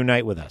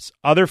reunite with us.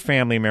 Other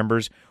family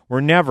members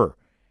were never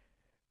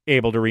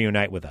able to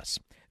reunite with us.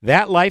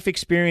 That life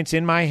experience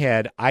in my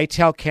head, I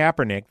tell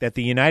Kaepernick that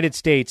the United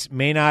States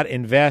may not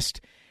invest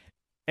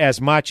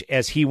as much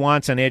as he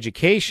wants on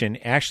education.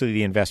 Actually,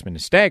 the investment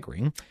is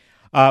staggering.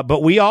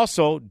 But we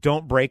also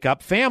don't break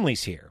up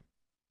families here.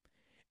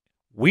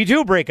 We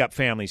do break up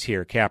families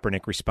here,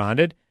 Kaepernick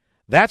responded.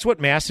 That's what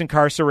mass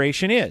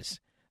incarceration is.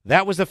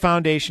 That was the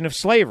foundation of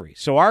slavery.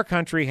 So our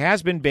country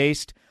has been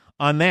based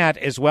on that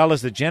as well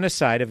as the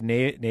genocide of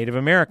Native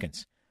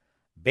Americans.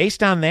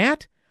 Based on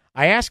that,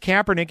 I asked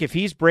Kaepernick if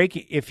he's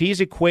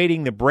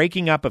equating the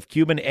breaking up of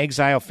Cuban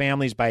exile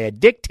families by a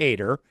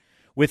dictator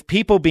with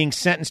people being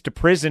sentenced to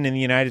prison in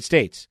the United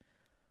States.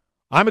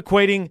 I'm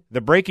equating the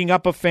breaking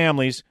up of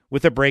families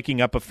with the breaking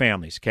up of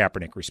families,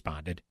 Kaepernick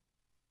responded.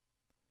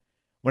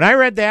 When I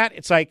read that,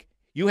 it's like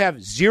you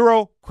have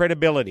zero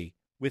credibility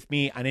with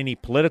me on any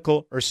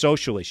political or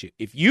social issue.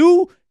 If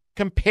you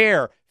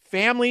compare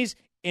families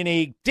in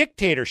a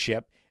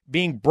dictatorship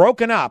being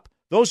broken up,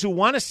 those who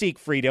want to seek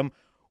freedom,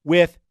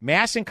 with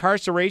mass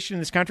incarceration in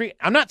this country,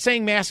 I'm not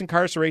saying mass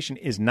incarceration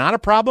is not a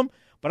problem,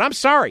 but I'm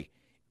sorry.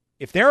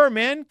 If there are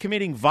men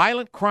committing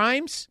violent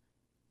crimes,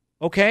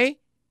 okay,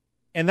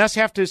 and thus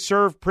have to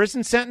serve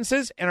prison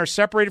sentences and are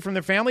separated from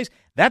their families,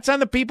 that's on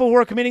the people who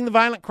are committing the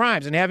violent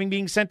crimes and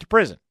being sent to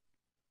prison.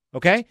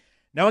 Okay?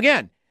 Now,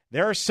 again,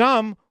 there are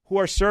some who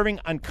are serving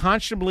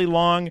unconscionably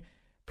long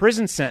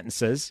prison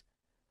sentences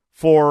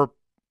for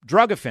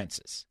drug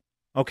offenses,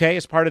 okay,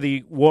 as part of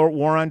the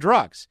war on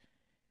drugs.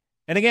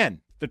 And again,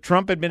 the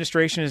Trump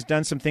administration has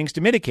done some things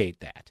to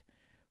mitigate that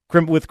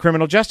with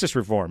criminal justice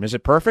reform. Is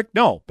it perfect?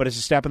 No, but it's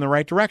a step in the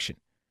right direction.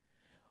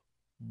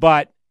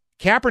 But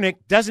Kaepernick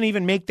doesn't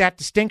even make that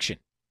distinction.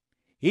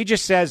 He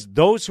just says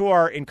those who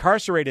are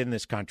incarcerated in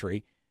this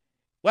country,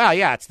 well,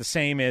 yeah, it's the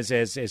same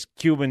as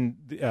Cuban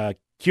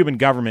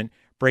government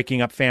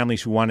breaking up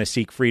families who want to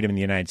seek freedom in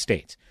the United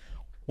States.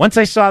 Once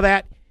I saw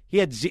that,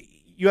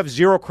 you have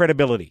zero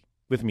credibility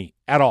with me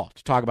at all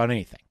to talk about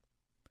anything.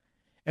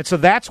 And so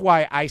that's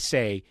why I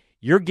say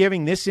you're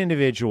giving this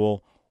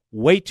individual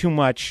way too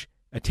much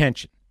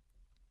attention.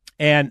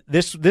 And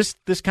this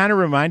kind of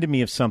reminded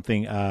me of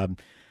something. Let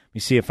me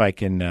see if I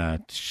can.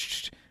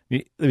 Let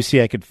me see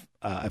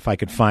if I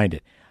could find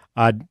it.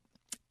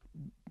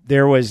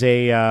 There was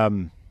a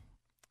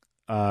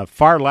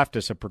far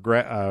leftist,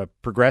 a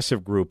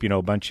progressive group,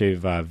 a bunch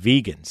of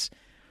vegans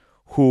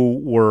who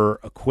were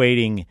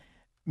equating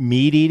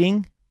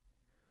eating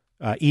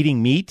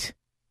meat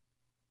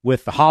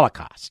with the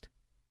Holocaust.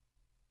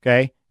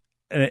 Okay,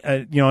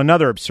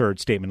 another absurd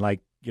statement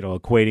like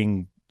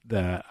equating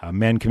the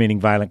men committing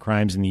violent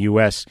crimes in the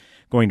U.S.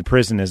 going to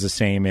prison as the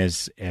same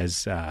as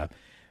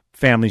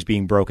families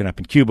being broken up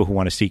in Cuba who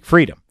want to seek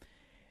freedom.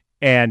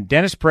 And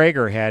Dennis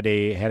Prager had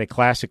a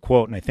classic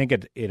quote, and I think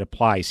it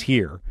applies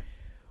here,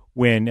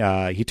 when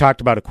he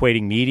talked about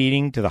equating meat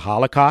eating to the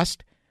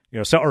Holocaust.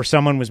 Or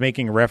someone was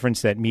making a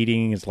reference that meat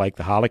eating is like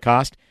the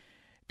Holocaust.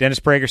 Dennis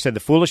Prager said, the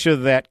foolishness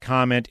of that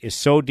comment is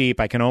so deep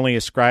I can only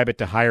ascribe it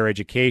to higher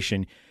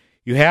education.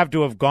 You have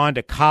to have gone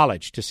to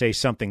college to say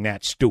something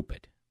that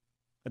stupid.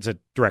 That's a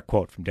direct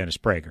quote from Dennis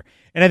Prager.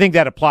 And I think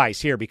that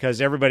applies here because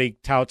everybody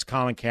touts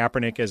Colin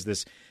Kaepernick as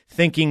this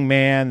thinking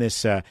man,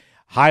 this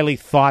highly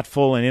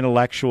thoughtful and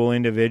intellectual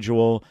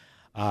individual.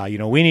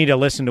 We need to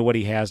listen to what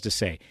he has to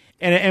say.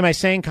 And am I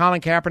saying Colin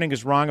Kaepernick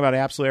is wrong about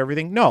absolutely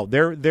everything? No,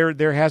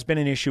 there has been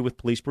an issue with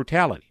police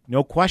brutality.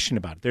 No question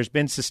about it. There's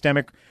been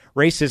systemic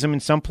racism in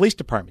some police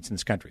departments in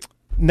this country.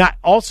 Not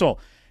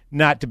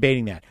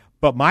debating that.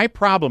 But my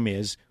problem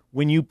is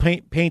when you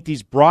paint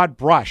these broad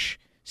brush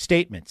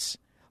statements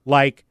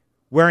like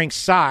wearing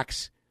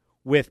socks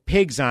with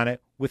pigs on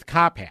it with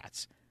cop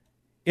hats.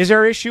 Is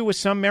there an issue with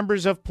some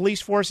members of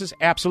police forces?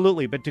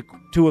 Absolutely. But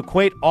to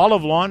equate all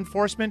of law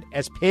enforcement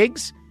as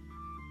pigs,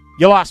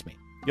 you lost me.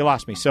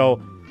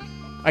 So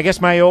I guess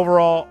my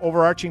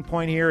overarching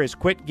point here is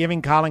quit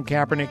giving Colin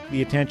Kaepernick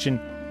the attention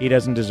he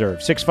doesn't deserve.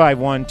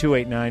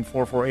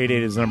 651-289-4488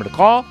 is the number to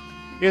call.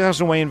 You can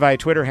also weigh in via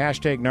Twitter,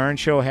 #NARN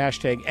Show,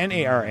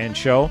 #NARN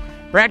Show.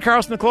 Brad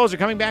Carlson, the closer,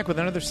 coming back with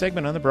another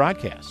segment on the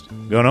broadcast.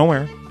 Go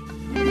nowhere.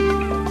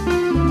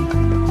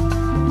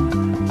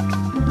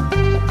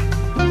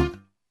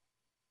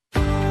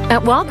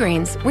 At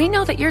Walgreens, we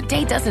know that your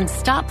day doesn't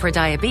stop for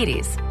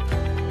diabetes.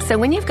 So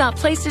when you've got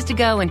places to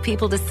go and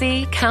people to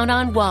see, count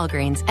on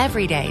Walgreens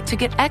every day to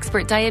get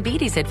expert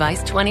diabetes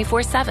advice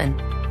 24/7.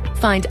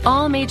 Find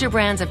all major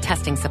brands of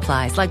testing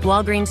supplies like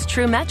Walgreens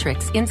True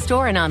Metrics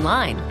in-store and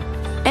online.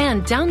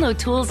 And download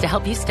tools to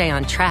help you stay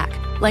on track,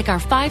 like our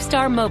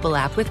 5-star mobile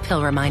app with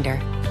Pill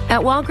Reminder.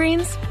 At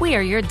Walgreens, we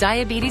are your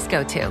diabetes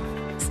go-to.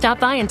 Stop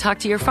by and talk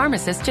to your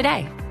pharmacist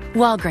today.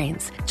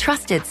 Walgreens,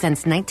 trusted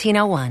since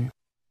 1901.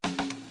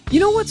 You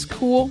know what's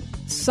cool?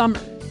 Summer.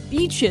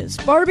 Beaches,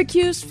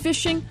 barbecues,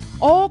 fishing,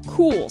 all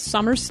cool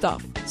summer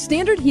stuff.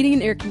 Standard Heating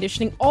and Air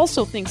Conditioning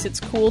also thinks it's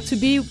cool to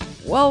be,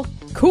 well,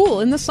 cool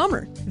in the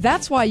summer.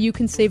 That's why you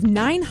can save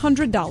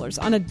 $900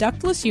 on a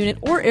ductless unit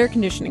or air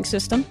conditioning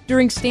system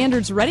during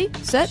Standard's Ready,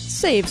 Set,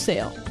 Save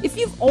sale. If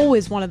you've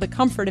always wanted the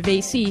comfort of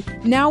AC,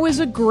 now is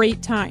a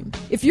great time.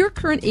 If your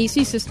current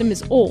AC system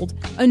is old,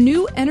 a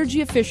new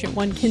energy-efficient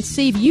one can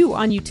save you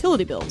on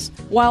utility bills,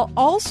 while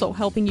also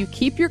helping you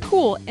keep your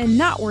cool and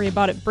not worry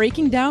about it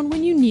breaking down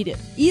when you need it.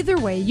 Either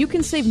way, you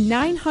can save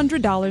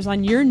 $900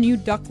 on your new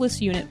ductless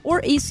unit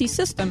or AC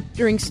system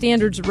during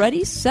Standard's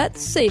Ready, Set,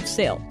 Save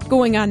sale,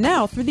 going on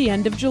now through the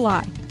end of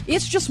July.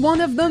 It's just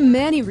one of the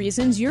many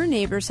reasons your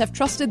neighbors have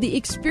trusted the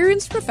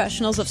experienced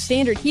professionals of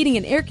Standard Heating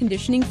and Air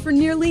Conditioning for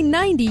nearly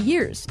 90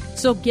 years.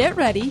 So get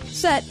ready,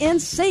 set,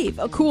 and save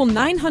a cool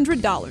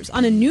 $900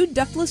 on a new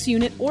ductless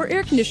unit or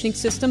air conditioning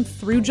system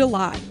through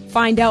July.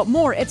 Find out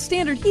more at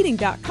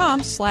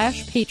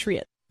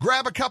standardheating.com/patriot.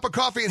 Grab a cup of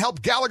coffee and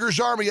help Gallagher's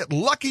Army at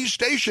Lucky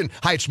Station.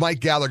 Hi, it's Mike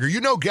Gallagher. You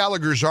know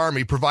Gallagher's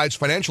Army provides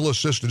financial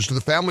assistance to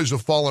the families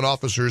of fallen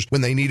officers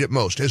when they need it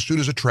most, as soon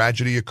as a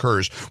tragedy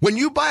occurs. When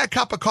you buy a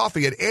cup of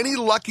coffee at any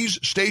Lucky's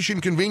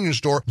Station convenience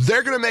store,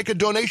 they're going to make a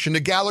donation to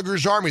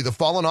Gallagher's Army, the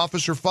Fallen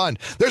Officer Fund.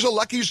 There's a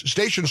Lucky's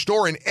Station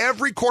store in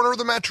every corner of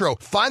the metro.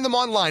 Find them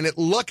online at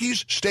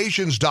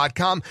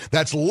luckystations.com.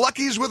 That's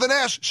Lucky's with an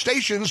S,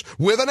 stations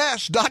with an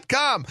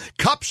S.com.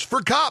 Cups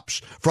for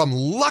cops from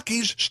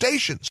Lucky's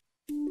Stations.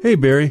 Hey,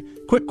 Barry,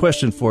 quick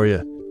question for you.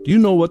 Do you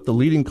know what the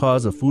leading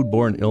cause of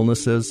foodborne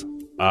illness is?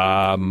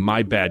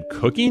 My bad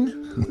cooking?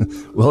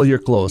 Well, you're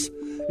close.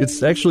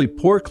 It's actually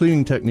poor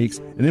cleaning techniques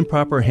and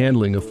improper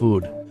handling of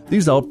food.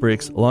 These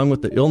outbreaks, along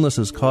with the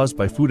illnesses caused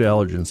by food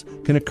allergens,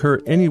 can occur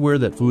anywhere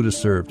that food is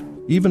served,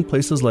 even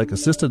places like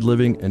assisted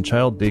living and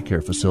child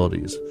daycare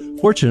facilities.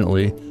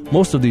 Fortunately,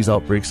 most of these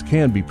outbreaks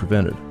can be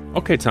prevented.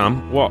 Okay,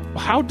 Tom. Well,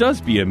 how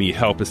does BME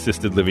help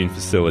assisted living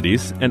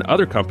facilities and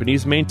other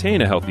companies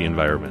maintain a healthy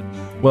environment?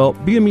 Well,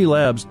 BME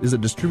Labs is a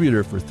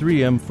distributor for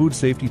 3M food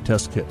safety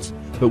test kits,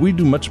 but we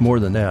do much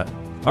more than that.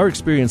 Our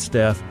experienced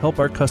staff help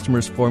our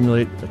customers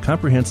formulate a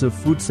comprehensive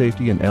food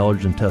safety and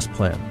allergen test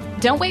plan.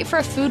 Don't wait for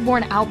a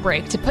foodborne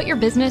outbreak to put your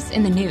business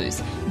in the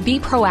news. Be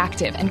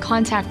proactive and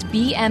contact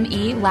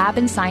BME Lab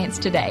and Science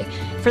today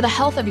for the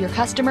health of your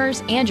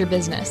customers and your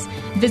business.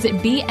 Visit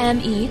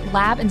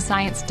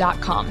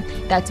BMELabandScience.com.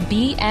 That's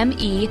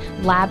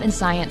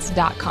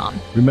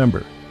BMELabandScience.com.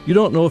 Remember, you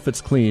don't know if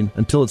it's clean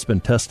until it's been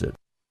tested.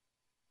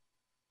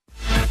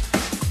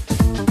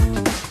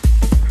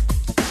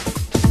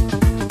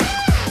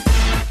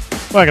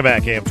 Welcome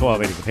back, AM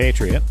 1280 The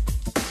Patriot.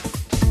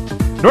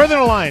 Northern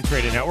Alliance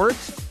Radio Network.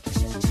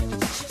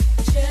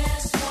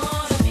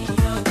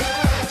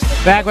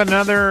 Back with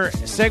another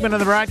segment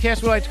of the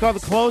broadcast we like to call The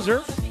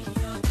Closer.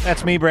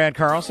 That's me, Brad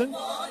Carlson.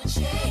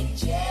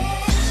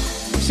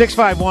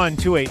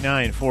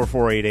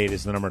 651-289-4488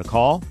 is the number to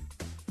call.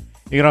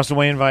 You can also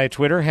weigh in via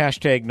Twitter,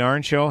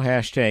 #NARN Show,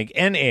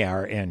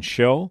 #NARN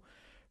Show,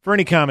 for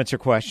any comments or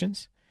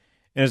questions.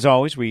 And as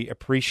always, we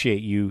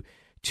appreciate you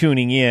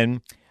tuning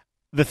in.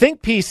 The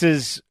think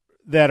pieces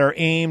that are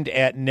aimed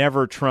at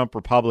never Trump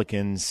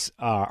Republicans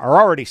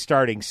are already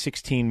starting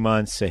 16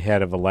 months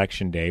ahead of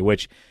Election Day,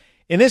 which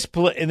in this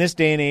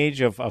day and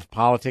age of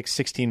politics,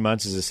 16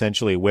 months is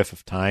essentially a whiff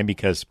of time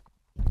because,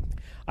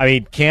 I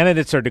mean,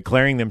 candidates are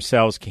declaring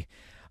themselves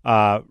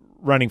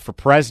running for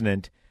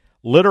president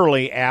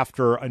literally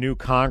after a new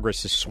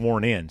Congress is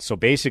sworn in. So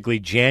basically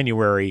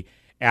January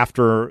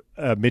after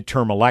a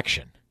midterm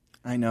election.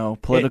 I know.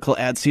 Political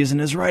ad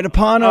season is right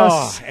upon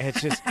us. Oh,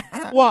 it's just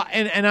well,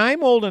 and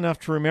I'm old enough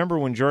to remember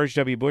when George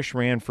W. Bush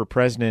ran for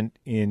president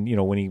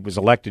when he was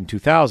elected in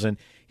 2000,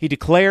 he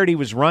declared he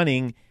was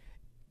running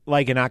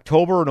like in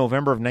October or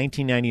November of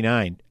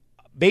 1999.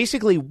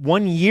 Basically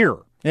 1 year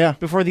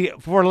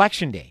before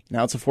Election Day.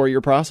 Now it's a 4-year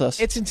process.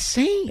 It's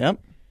insane. Yep.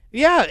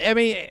 Yeah, I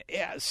mean,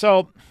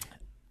 so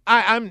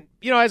I'm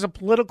as a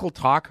political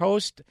talk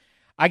host,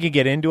 I could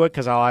get into it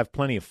because I'll have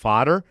plenty of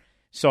fodder.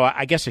 So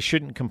I guess I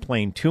shouldn't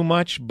complain too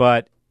much,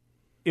 but,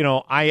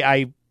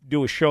 I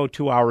do a show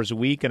 2 hours a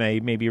week, and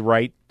I maybe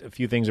write a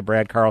few things at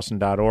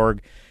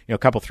bradcarlson.org, a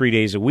couple, 3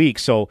 days a week.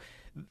 So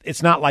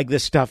it's not like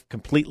this stuff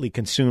completely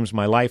consumes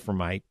my life or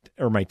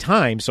my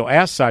time. So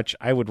as such,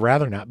 I would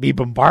rather not be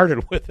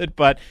bombarded with it.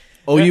 But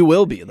you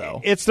will be, though.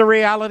 It's the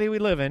reality we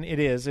live in. It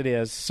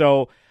is.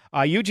 So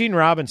Eugene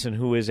Robinson,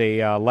 who is a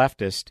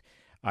leftist,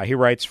 he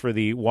writes for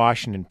the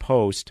Washington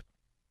Post.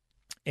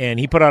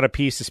 And he put out a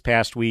piece this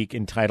past week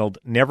entitled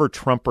 "Never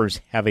Trumpers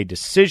Have a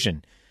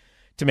Decision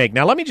to Make."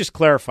 Now, let me just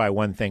clarify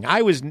one thing.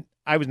 I was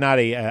not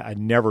a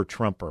never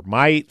Trumper.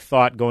 My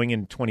thought going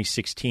into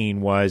 2016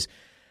 was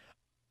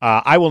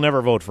I will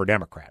never vote for a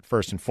Democrat,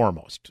 first and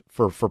foremost,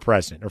 for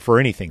president or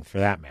for anything for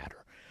that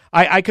matter.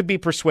 I could be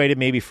persuaded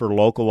maybe for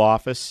local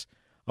office,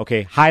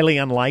 okay, highly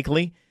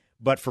unlikely,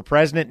 but for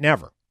president,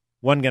 never.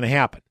 Wasn't going to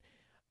happen.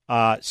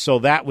 So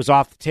that was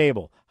off the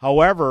table.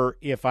 However,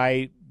 if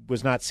I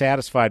was not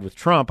satisfied with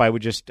Trump, I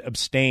would just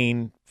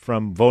abstain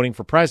from voting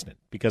for president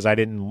because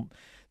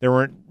there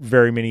weren't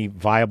very many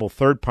viable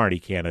third-party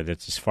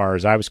candidates as far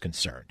as I was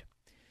concerned.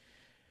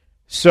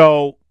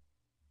 So,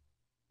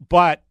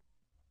 but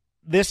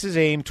this is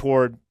aimed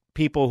toward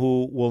people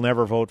who will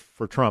never vote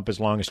for Trump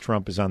as long as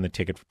Trump is on the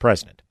ticket for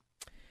president.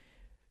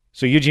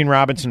 So Eugene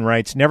Robinson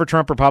writes, "Never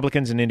Trump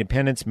Republicans and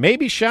independents may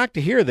be shocked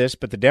to hear this,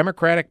 but the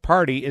Democratic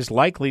Party is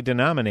likely to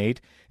nominate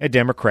a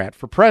Democrat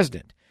for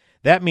president.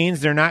 That means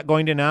they're not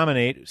going to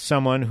nominate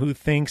someone who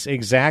thinks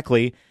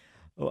exactly,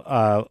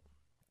 like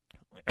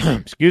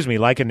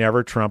a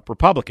never Trump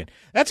Republican."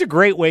 That's a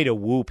great way to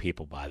woo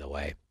people, by the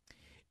way,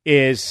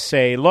 is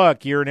say,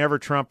 look, you're a never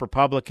Trump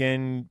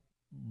Republican,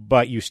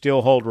 but you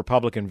still hold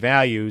Republican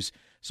values.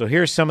 So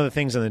here's some of the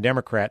things on the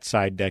Democrat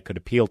side that could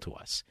appeal to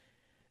us.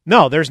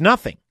 No, there's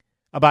nothing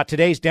about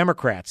today's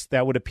Democrats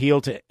that would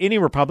appeal to any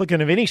Republican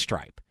of any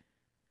stripe.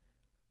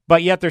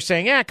 But yet they're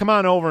saying, come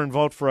on over and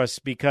vote for us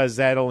because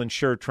that'll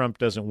ensure Trump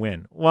doesn't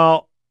win.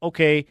 Well,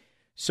 okay,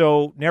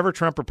 so never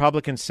Trump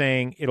Republicans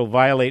saying it'll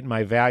violate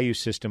my value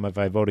system if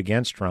I vote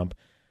against Trump.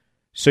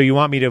 So you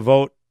want me to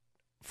vote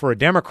for a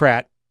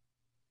Democrat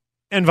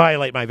and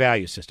violate my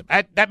value system.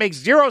 That makes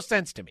zero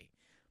sense to me.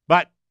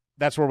 But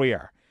that's where we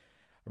are.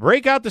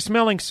 Break out the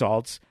smelling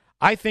salts.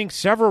 I think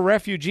several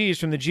refugees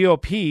from the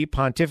GOP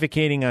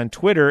pontificating on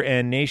Twitter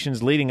and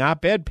nation's leading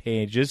op-ed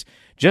pages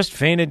just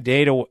fainted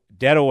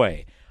dead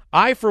away.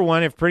 I, for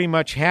one, have pretty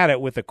much had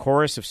it with a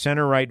chorus of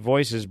center-right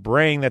voices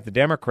braying that the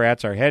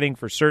Democrats are heading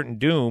for certain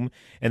doom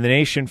and the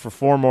nation for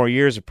 4 more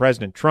years of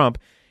President Trump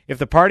if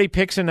the party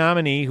picks a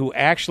nominee who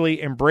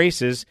actually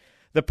embraces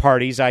the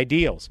party's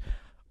ideals.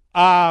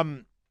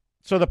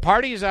 So the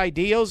party's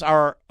ideals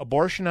are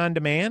abortion on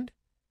demand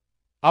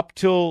up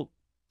till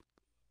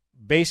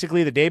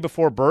basically the day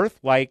before birth,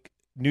 like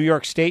New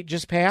York State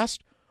just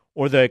passed,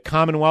 or the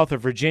Commonwealth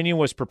of Virginia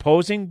was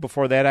proposing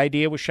before that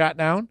idea was shot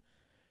down,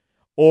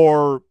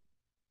 or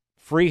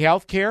free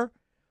health care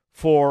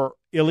for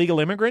illegal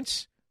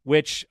immigrants,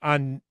 which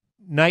on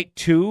night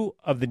 2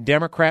 of the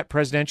Democrat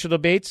presidential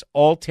debates,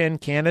 all 10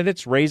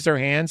 candidates raised their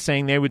hands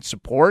saying they would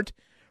support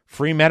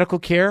free medical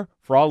care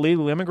for all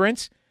illegal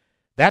immigrants.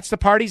 That's the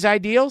party's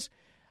ideals.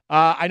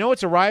 I know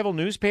it's a rival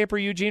newspaper,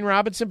 Eugene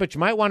Robinson, but you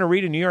might want to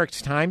read a New York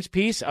Times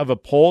piece of a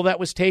poll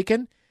that was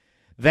taken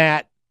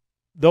that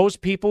those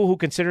people who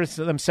consider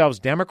themselves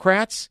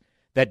Democrats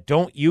that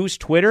don't use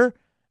Twitter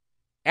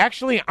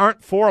actually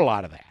aren't for a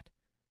lot of that.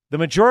 The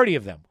majority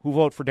of them who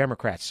vote for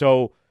Democrats.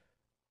 So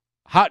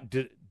how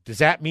does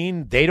that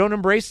mean they don't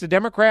embrace the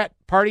Democrat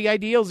Party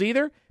ideals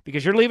either?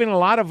 Because you're leaving a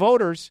lot of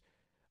voters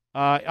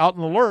out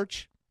in the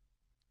lurch.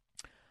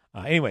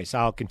 Anyways,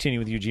 I'll continue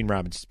with Eugene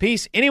Robinson's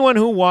piece. Anyone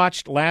who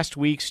watched last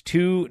week's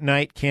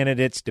 2-night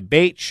candidates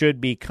debate should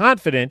be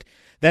confident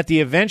that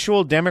the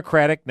eventual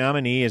Democratic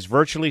nominee is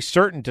virtually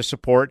certain to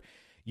support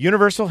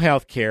universal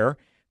health care,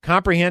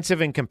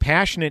 comprehensive and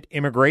compassionate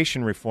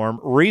immigration reform,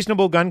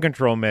 reasonable gun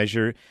control,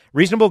 measures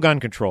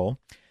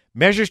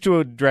to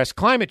address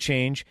climate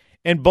change,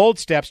 and bold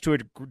steps to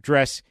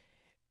address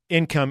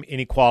income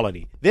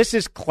inequality. This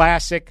is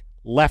classic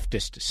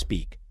leftist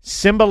speak,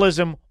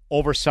 symbolism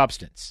over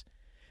substance.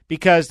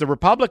 Because the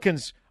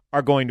Republicans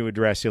are going to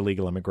address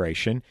illegal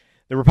immigration.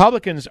 The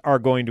Republicans are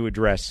going to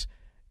address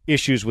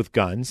issues with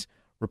guns.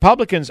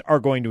 Republicans are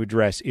going to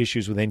address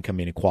issues with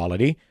income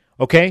inequality,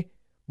 okay?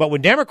 But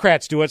when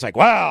Democrats do it, it's like,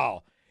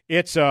 wow,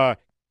 it's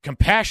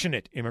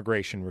compassionate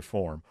immigration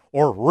reform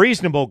or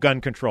reasonable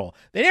gun control.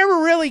 They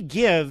never really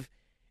give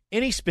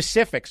any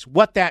specifics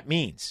what that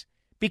means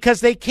because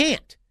they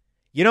can't.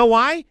 You know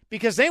why?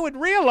 Because they would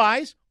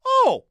realize,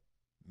 oh,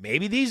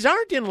 maybe these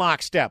aren't in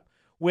lockstep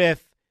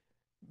with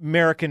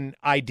American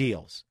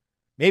ideals.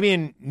 Maybe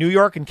in New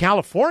York and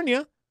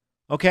California,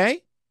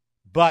 okay?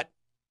 But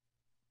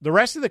the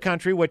rest of the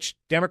country, which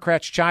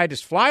Democrats chide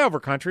as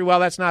flyover country, well,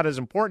 that's not as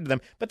important to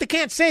them. But they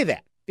can't say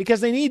that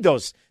because they need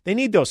those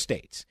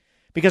states.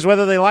 Because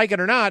whether they like it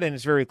or not, and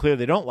it's very clear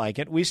they don't like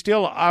it, we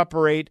still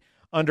operate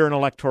under an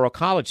electoral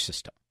college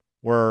system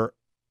where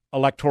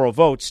electoral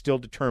votes still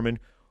determine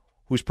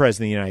who's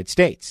president of the United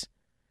States.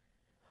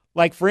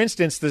 Like, for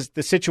instance,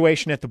 the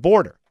situation at the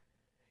border.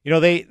 You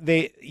know,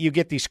 you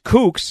get these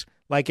kooks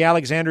like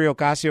Alexandria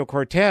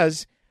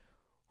Ocasio-Cortez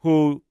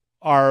who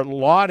are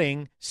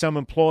lauding some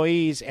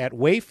employees at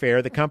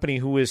Wayfair, the company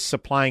who is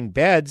supplying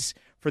beds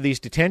for these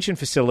detention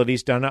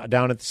facilities down at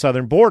the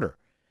southern border.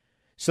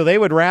 So they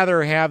would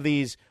rather have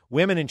these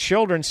women and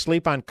children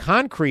sleep on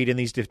concrete in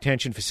these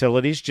detention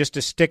facilities just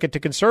to stick it to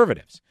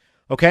conservatives.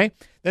 Okay?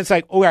 Then it's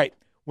like, all right,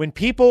 when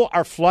people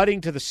are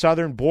flooding to the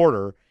southern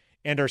border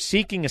and are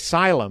seeking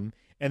asylum,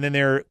 and then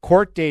their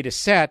court date is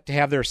set to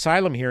have their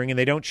asylum hearing and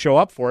they don't show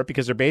up for it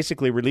because they're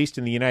basically released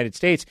in the United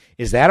States,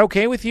 is that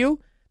okay with you?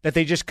 That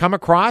they just come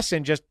across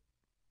and just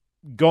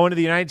go into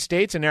the United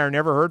States and are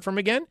never heard from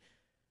again?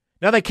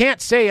 Now, they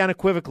can't say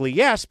unequivocally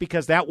yes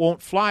because that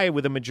won't fly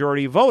with a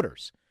majority of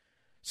voters.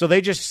 So they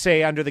just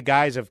say under the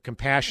guise of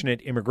compassionate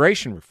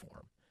immigration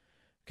reform.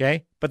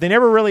 Okay? But they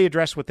never really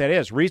address what that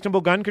is. Reasonable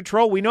gun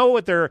control, we know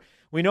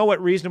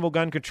what reasonable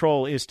gun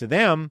control is to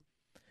them,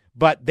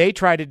 but they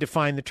try to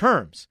define the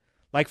terms.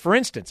 Like, for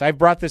instance, I've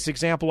brought this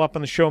example up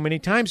on the show many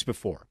times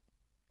before,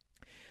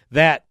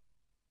 that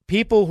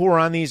people who are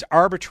on these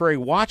arbitrary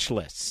watch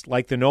lists,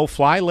 like the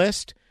no-fly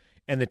list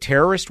and the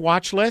terrorist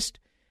watch list,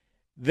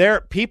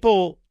 the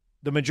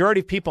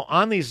majority of people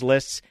on these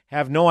lists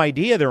have no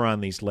idea they're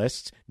on these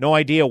lists, no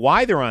idea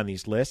why they're on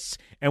these lists,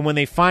 and when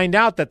they find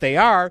out that they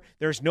are,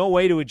 there's no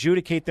way to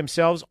adjudicate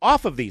themselves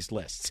off of these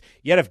lists.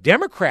 Yet if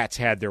Democrats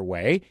had their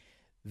way,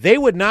 they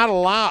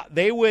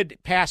would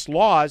pass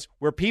laws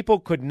where people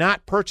could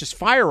not purchase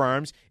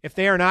firearms if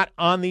they are not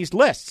on these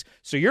lists.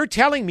 So you're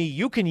telling me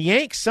you can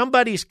yank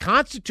somebody's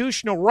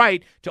constitutional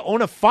right to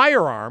own a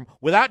firearm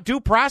without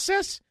due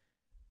process?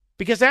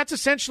 Because that's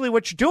essentially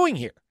what you're doing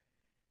here.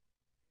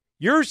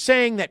 You're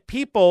saying that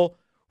people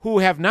who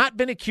have not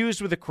been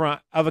accused of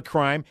a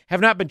crime, have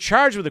not been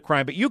charged with a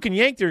crime, but you can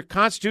yank their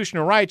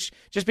constitutional rights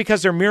just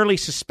because they're merely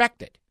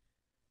suspected.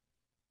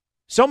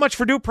 So much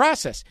for due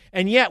process.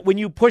 And yet, when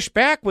you push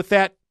back with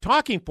that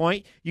talking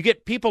point, you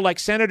get people like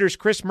Senators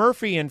Chris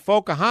Murphy and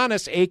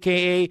Pocahontas,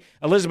 a.k.a.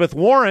 Elizabeth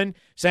Warren,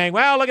 saying,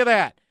 well, look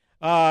at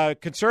that.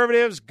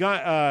 Conservatives,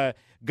 gun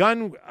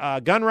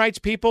rights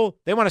people,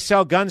 they want to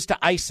sell guns to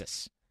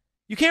ISIS.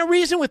 You can't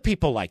reason with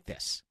people like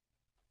this.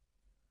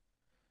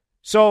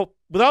 So,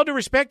 with all due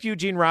respect,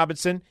 Eugene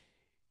Robinson,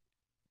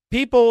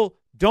 people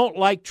don't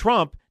like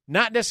Trump,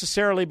 not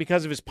necessarily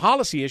because of his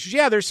policy issues.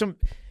 Yeah, there's some...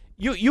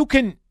 You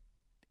can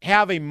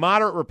have a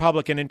moderate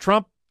Republican, and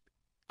Trump,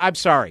 I'm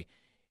sorry,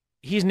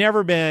 he's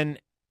never been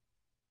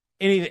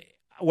any...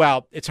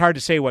 Well, it's hard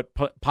to say what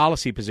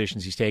policy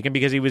positions he's taken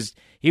because he was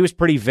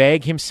pretty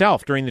vague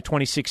himself during the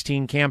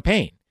 2016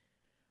 campaign.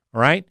 All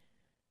right?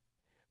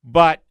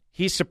 But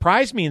he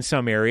surprised me in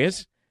some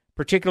areas,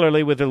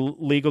 particularly with the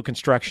legal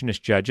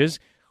constructionist judges,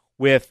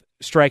 with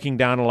striking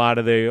down a lot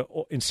of the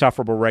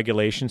insufferable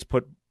regulations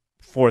put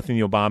forth in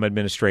the Obama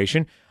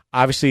administration.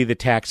 Obviously, the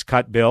tax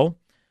cut bill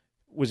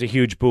was a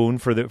huge boon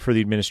for the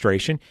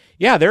administration.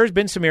 Yeah, there's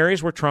been some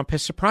areas where Trump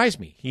has surprised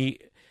me.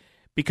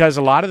 Because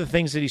a lot of the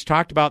things that he's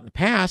talked about in the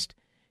past,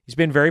 he's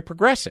been very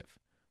progressive.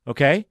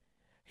 Okay,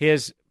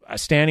 his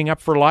standing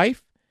up for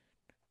life,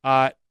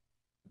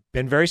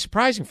 been very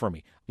surprising for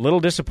me. A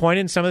little disappointed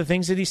in some of the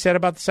things that he said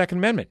about the Second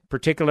Amendment,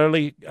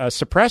 particularly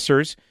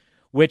suppressors,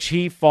 which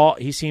he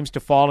seems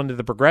to fall into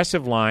the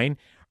progressive line,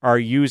 are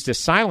used as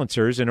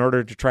silencers in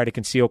order to try to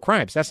conceal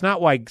crimes. That's not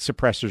why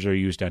suppressors are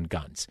used on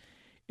guns.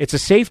 It's a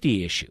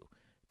safety issue.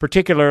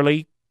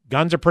 Particularly,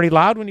 guns are pretty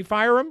loud when you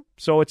fire them,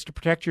 so it's to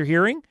protect your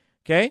hearing,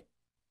 okay?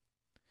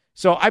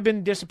 So I've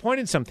been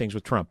disappointed in some things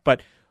with Trump.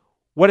 But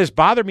what has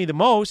bothered me the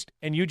most,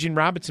 and Eugene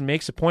Robinson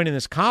makes a point in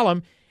this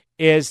column,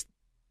 is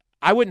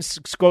I wouldn't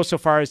go so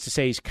far as to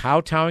say he's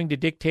kowtowing to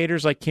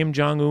dictators like Kim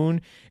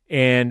Jong-un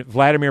and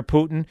Vladimir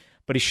Putin,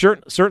 but he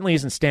certainly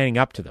isn't standing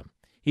up to them.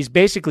 He's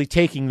basically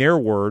taking their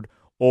word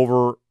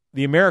over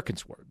the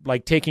Americans' word,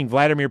 like taking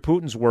Vladimir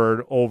Putin's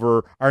word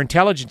over our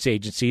intelligence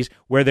agencies,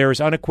 where there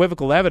is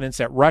unequivocal evidence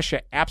that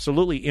Russia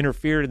absolutely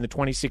interfered in the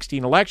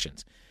 2016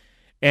 elections.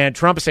 And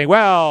Trump is saying,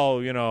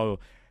 well,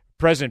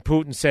 President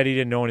Putin said he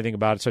didn't know anything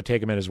about it, so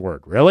take him at his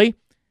word. Really?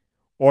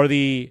 Or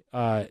the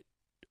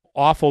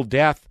awful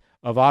death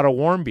of Otto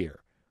Warmbier,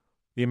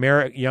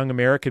 the young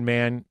American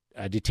man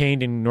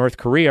detained in North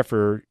Korea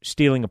for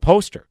stealing a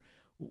poster,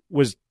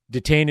 was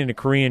detained in a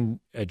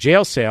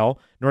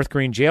North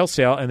Korean jail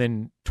cell, and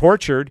then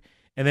tortured,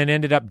 and then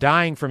ended up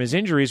dying from his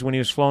injuries when he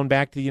was flown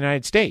back to the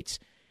United States.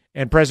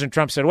 And President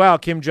Trump said, well,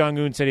 Kim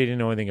Jong-un said he didn't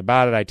know anything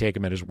about it. I take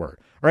him at his word.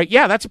 All right,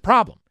 yeah, that's a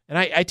problem. And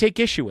I take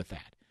issue with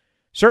that,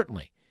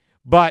 certainly.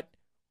 But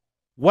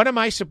what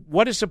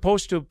is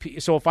supposed to –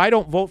 so if I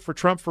don't vote for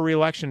Trump for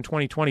re-election in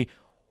 2020,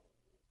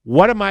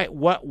 why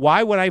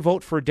would I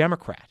vote for a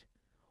Democrat?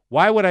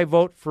 Why would I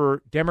vote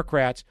for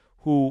Democrats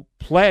who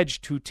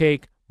pledge to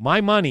take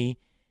my money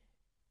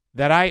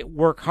that I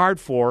work hard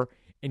for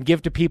and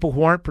give to people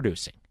who aren't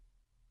producing?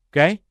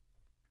 Okay?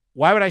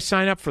 Why would I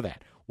sign up for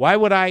that? Why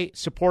would I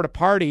support a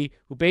party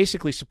who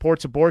basically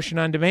supports abortion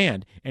on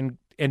demand and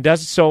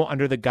does so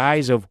under the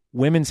guise of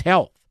women's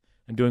health?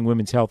 I'm doing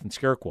women's health in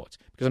scare quotes.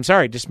 Because I'm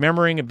sorry,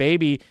 dismembering a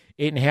baby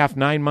 8.5,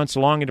 9 months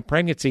along into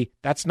pregnancy,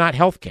 that's not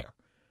health care.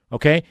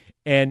 Okay?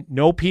 And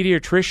no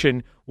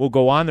pediatrician will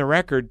go on the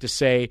record to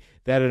say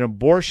that an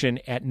abortion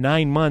at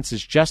 9 months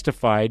is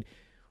justified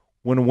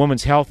when a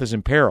woman's health is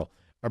in peril.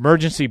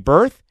 Emergency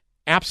birth?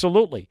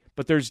 Absolutely.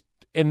 But there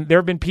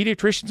have been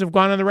pediatricians who have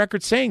gone on the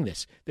record saying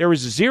this. There is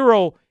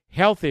zero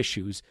health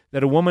issues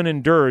that a woman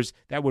endures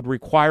that would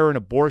require an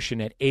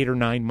abortion at 8 or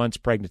 9 months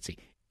pregnancy.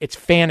 It's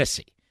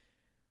fantasy.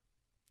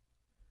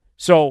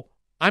 So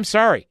I'm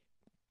sorry.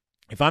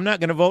 If I'm not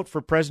going to vote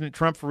for President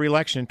Trump for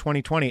re-election in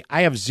 2020,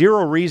 I have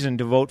zero reason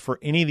to vote for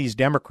any of these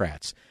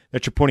Democrats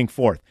that you're putting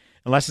forth,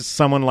 unless it's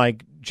someone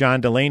like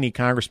John Delaney,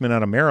 congressman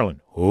out of Maryland.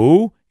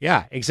 Who?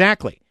 Yeah,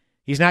 exactly.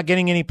 He's not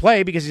getting any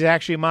play because he's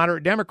actually a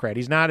moderate Democrat.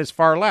 He's not as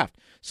far left.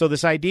 So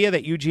this idea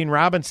that Eugene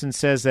Robinson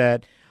says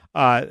that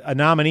a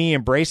nominee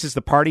embraces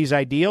the party's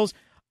ideals,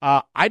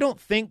 I don't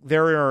think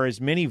there are as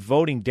many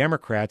voting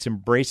Democrats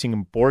embracing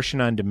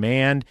abortion on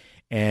demand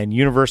and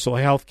universal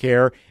health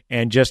care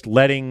and just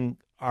letting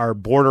our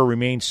border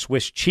remain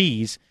Swiss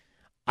cheese.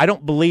 I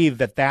don't believe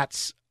that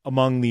that's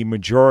among the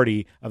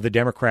majority of the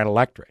Democrat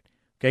electorate.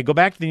 Okay, go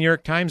back to the New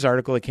York Times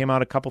article that came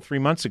out 3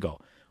 months ago,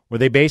 where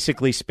they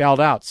basically spelled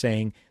out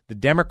saying the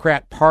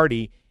Democrat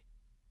Party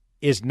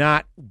is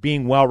not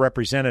being well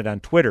represented on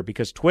Twitter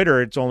because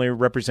Twitter, it only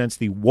represents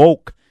the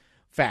woke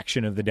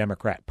faction of the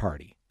Democrat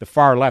Party, the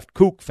far left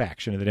kook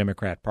faction of the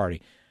Democrat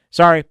Party.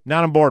 Sorry,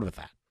 not on board with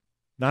that.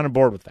 Not on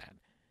board with that.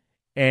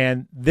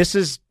 And this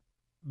is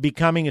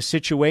becoming a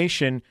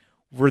situation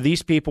for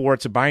these people where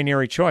it's a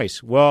binary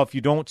choice. Well, if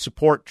you don't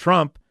support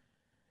Trump,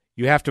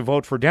 you have to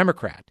vote for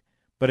Democrat.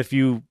 But if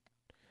you,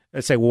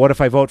 let's say, well, what if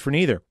I vote for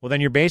neither? Well,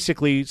 then you're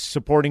basically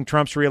supporting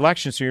Trump's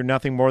reelection, so you're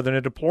nothing more than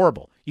a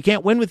deplorable. You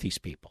can't win with these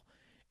people.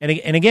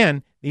 And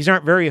again, these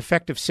aren't very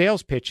effective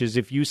sales pitches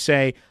if you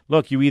say,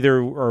 look, you either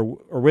are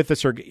with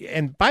us or...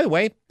 And by the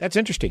way, that's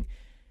interesting.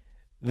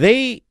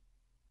 They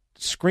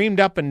screamed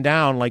up and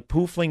down like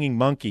poo-flinging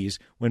monkeys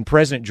when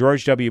President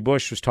George W.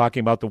 Bush was talking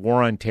about the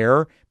war on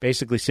terror,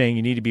 basically saying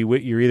you need to be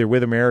you're either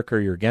with America or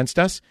you're against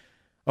us.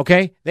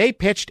 Okay? They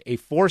pitched a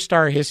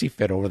 4-star hissy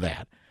fit over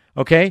that.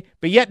 Okay?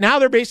 But yet now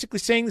they're basically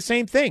saying the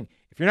same thing.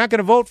 If you're not going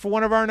to vote for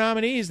one of our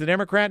nominees, the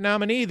Democrat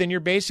nominee, then you're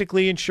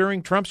basically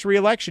ensuring Trump's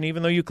reelection.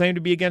 Even though you claim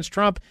to be against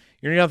Trump,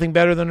 you're nothing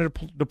better than a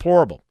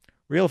deplorable.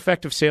 Real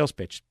effective sales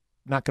pitch.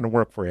 Not going to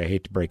work for you. I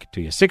hate to break it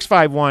to you.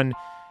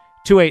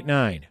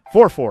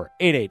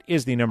 651-289-4488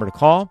 is the number to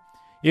call.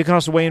 You can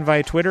also weigh in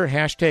via Twitter,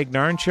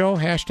 #NARN Show,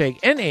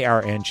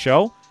 #NARN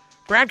Show.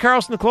 Brad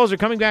Carlson, the closer,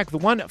 coming back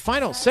with one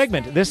final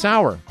segment this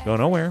hour. Go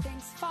nowhere.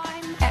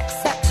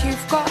 Except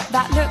you've got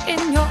that look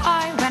in your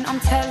eye when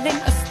I'm telling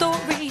a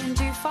story and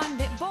you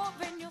find it boring.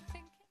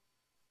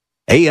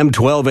 AM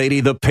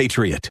 1280, The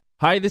Patriot.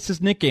 Hi, this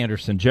is Nick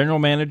Anderson, General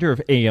Manager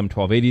of AM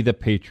 1280, The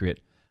Patriot.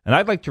 And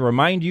I'd like to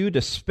remind you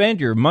to spend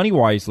your money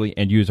wisely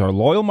and use our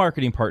loyal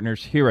marketing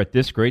partners here at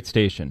this great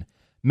station.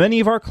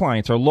 Many of our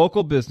clients are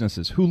local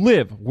businesses who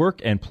live,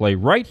 work, and play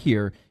right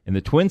here in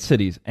the Twin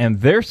Cities, and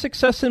their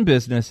success in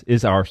business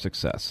is our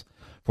success.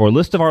 For a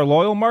list of our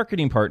loyal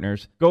marketing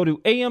partners, go to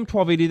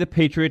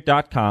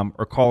am1280thepatriot.com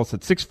or call us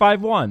at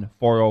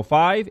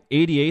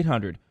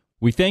 651-405-8800.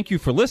 We thank you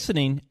for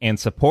listening and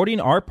supporting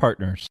our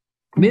partners.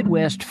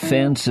 Midwest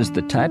Fence is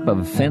the type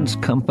of fence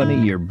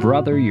company your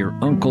brother, your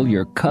uncle,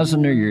 your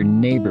cousin, or your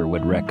neighbor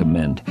would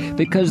recommend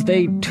because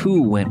they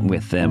too went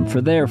with them for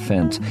their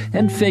fence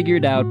and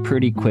figured out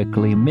pretty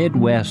quickly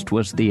Midwest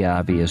was the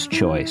obvious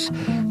choice.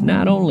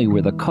 Not only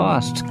were the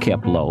costs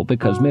kept low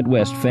because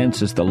Midwest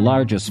Fence is the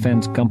largest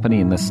fence company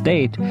in the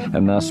state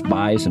and thus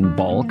buys in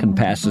bulk and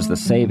passes the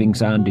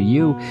savings on to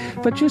you,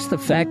 but just the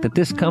fact that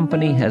this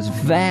company has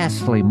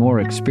vastly more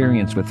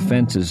experience with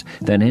fences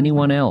than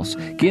anyone else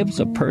gives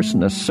a person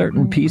person a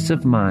certain peace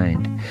of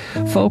mind.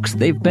 Folks,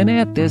 they've been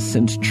at this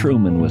since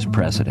Truman was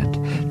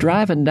president.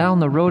 Driving down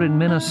the road in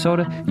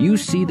Minnesota, you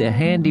see the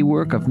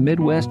handiwork of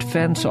Midwest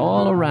Fence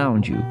all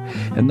around you.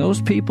 And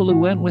those people who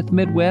went with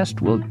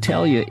Midwest will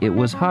tell you it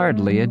was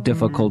hardly a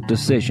difficult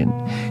decision.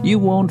 You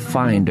won't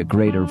find a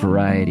greater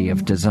variety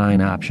of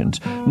design options,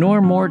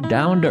 nor more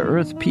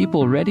down-to-earth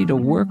people ready to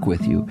work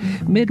with you.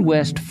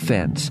 Midwest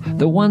Fence,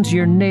 the ones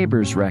your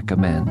neighbors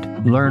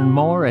recommend. Learn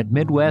more at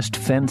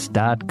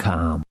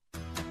MidwestFence.com.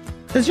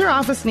 Does your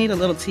office need a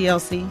little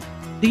TLC?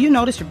 Do you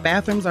notice your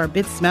bathrooms are a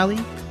bit smelly?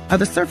 Are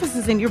the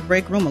surfaces in your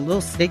break room a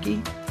little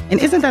sticky? And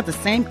isn't that the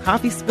same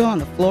coffee spill on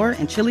the floor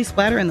and chili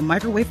splatter in the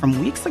microwave from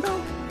weeks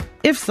ago?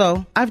 If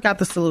so, I've got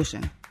the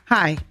solution.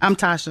 Hi, I'm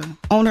Tasha,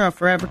 owner of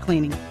Forever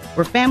Cleaning.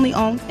 We're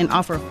family-owned and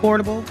offer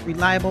affordable,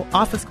 reliable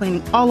office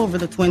cleaning all over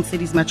the Twin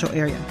Cities metro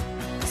area.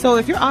 So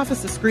if your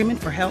office is screaming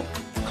for help,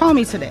 call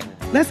me today.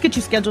 Let's get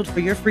you scheduled for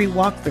your free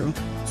walkthrough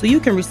so you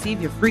can receive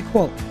your free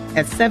quote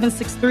at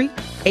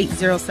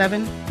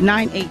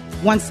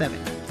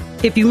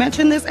 763-807-9817. If you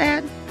mention this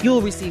ad,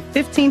 you'll receive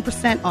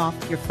 15% off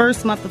your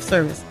first month of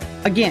service.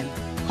 Again,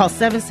 call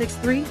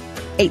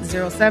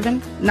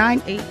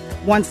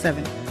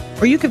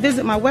 763-807-9817. Or you can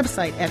visit my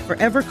website at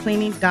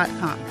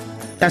forevercleaning.com.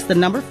 That's the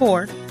number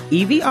 4,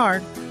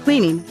 EVR,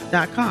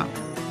 cleaning.com.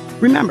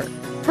 Remember,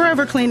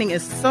 Forever Cleaning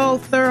is so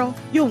thorough,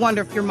 you'll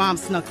wonder if your mom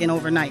snuck in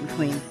overnight and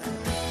cleaned.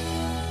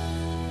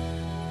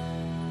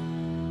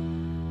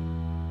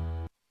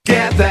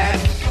 Get that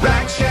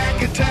Rack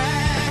Shack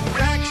attack,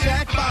 Rack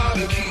Shack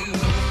barbecue.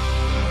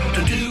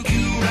 To do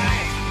you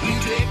right, we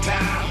take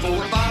time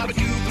for a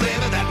barbecue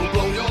flavor that will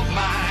blow your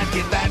mind.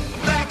 Get that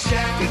Rack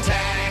Shack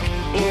attack,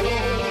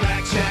 oh,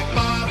 Rack Shack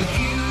barbecue.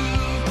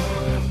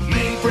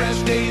 Made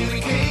fresh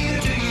daily,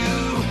 cater to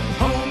you.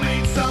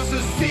 Homemade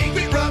sauces,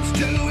 secret rubs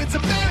too. It's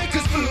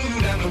America's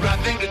food and the right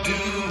thing to do.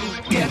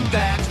 Get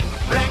that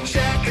Rack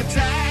Shack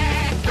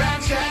attack,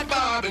 Rack Shack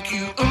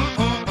barbecue.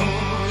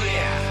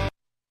 Yeah.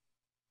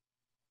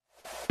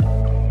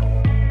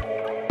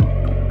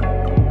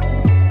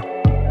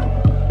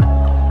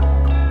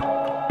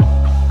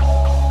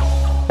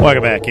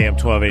 Welcome back, AM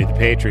 1280 The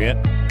Patriot.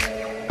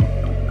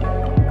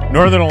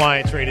 Northern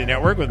Alliance Radio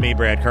Network with me,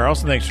 Brad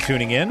Carlson. Thanks for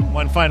tuning in.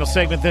 One final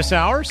segment this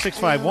hour,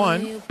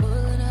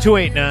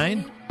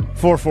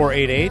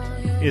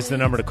 651-289-4488 is the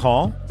number to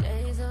call.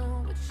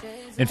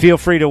 And feel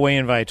free to weigh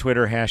in via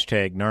Twitter,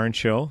 hashtag NARN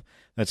Show.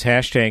 That's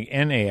hashtag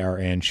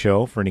NARN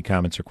Show for any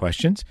comments or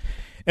questions.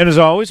 And as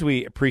always,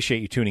 we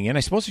appreciate you tuning in.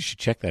 I suppose I should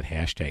check that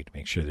hashtag to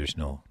make sure there's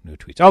no new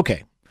tweets.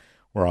 Okay,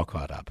 we're all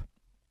caught up.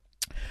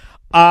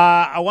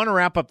 I want to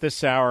wrap up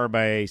this hour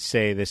by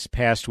say this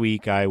past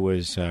week I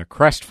was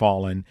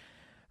crestfallen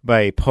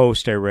by a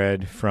post I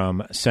read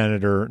from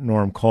Senator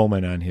Norm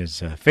Coleman on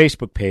his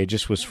Facebook page.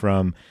 This was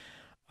from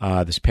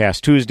this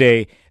past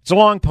Tuesday. It's a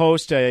long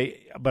post,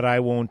 but I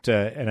won't,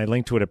 and I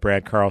linked to it at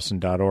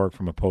bradcarlson.org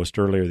from a post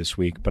earlier this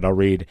week, but I'll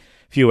read a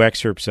few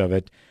excerpts of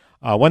it.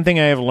 One thing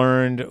I have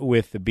learned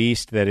with the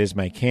beast that is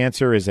my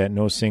cancer is that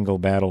no single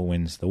battle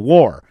wins the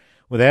war.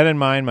 With that in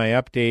mind, my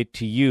update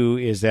to you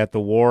is that the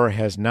war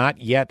has not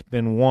yet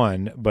been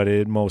won, but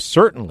it most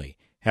certainly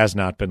has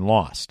not been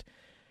lost.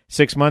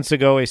 6 months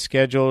ago, a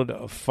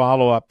scheduled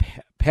follow-up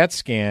PET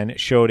scan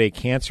showed a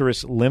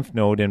cancerous lymph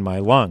node in my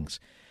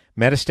lungs.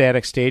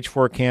 Metastatic stage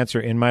 4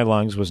 cancer in my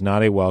lungs was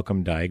not a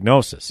welcome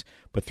diagnosis.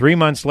 But 3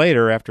 months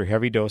later, after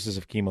heavy doses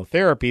of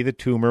chemotherapy, the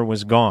tumor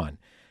was gone.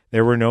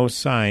 There were no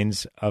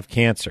signs of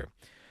cancer.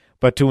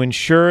 But to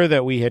ensure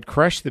that we had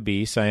crushed the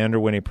beast, I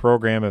underwent a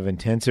program of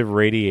intensive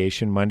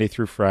radiation Monday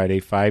through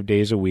Friday, 5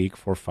 days a week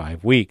for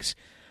 5 weeks.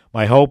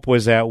 My hope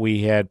was that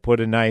we had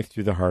put a knife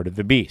through the heart of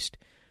the beast.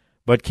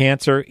 But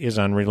cancer is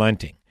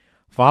unrelenting.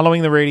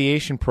 Following the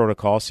radiation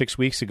protocol 6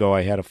 weeks ago,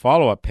 I had a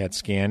follow-up PET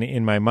scan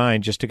in my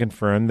mind just to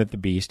confirm that the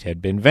beast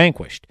had been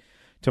vanquished.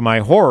 To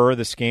my horror,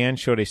 the scan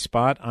showed a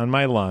spot on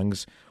my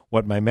lungs,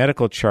 what my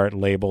medical chart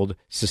labeled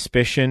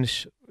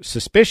suspicious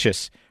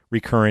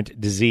recurrent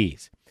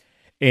disease.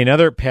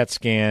 Another PET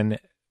scan,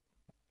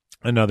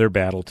 another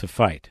battle to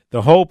fight.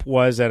 The hope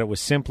was that it was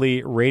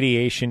simply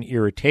radiation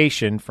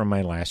irritation from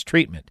my last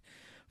treatment.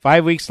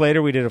 5 weeks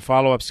later, we did a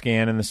follow-up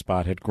scan and the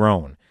spot had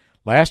grown.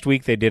 Last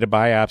week, they did a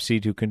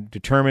biopsy to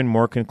determine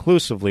more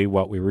conclusively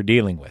what we were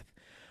dealing with.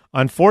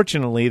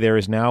 Unfortunately, there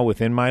is now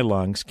within my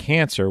lungs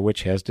cancer,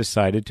 which has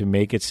decided to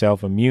make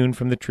itself immune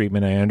from the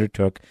treatment I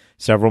undertook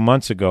several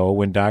months ago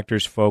when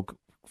doctors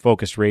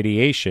focused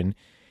radiation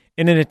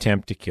in an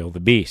attempt to kill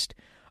the beast.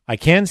 I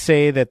can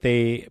say that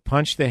they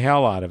punched the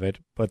hell out of it,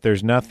 but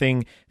there's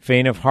nothing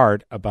faint of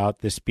heart about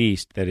this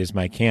beast that is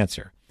my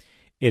cancer.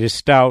 It is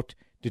stout,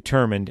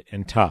 determined,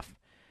 and tough.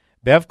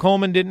 Bev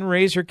Coleman didn't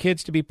raise her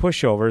kids to be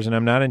pushovers, and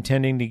I'm not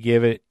intending to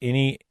give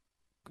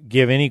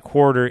any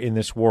quarter in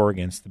this war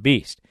against the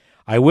beast.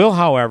 I will,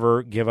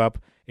 however, give up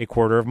a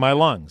quarter of my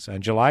lungs.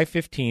 On July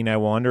 15, I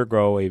will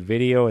undergo a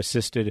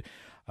video-assisted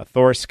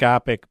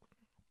thoracoscopic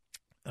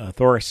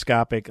left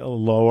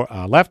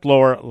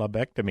lower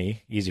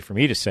lobectomy, easy for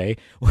me to say,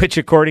 which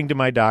according to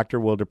my doctor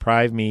will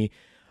deprive me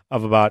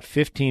of about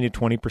 15 to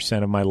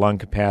 20% of my lung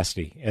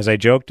capacity. As I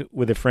joked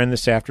with a friend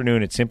this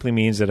afternoon, it simply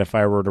means that if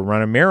I were to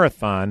run a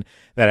marathon,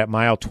 that at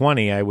mile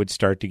 20 I would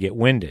start to get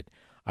winded.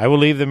 I will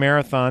leave the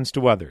marathons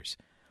to others.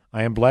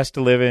 I am blessed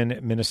to live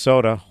in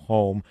Minnesota,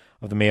 home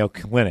of the Mayo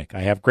Clinic.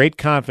 I have great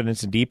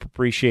confidence and deep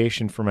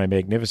appreciation for my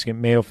magnificent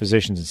Mayo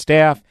physicians and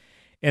staff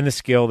and the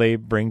skill they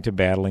bring to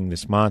battling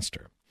this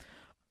monster.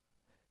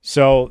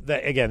 So,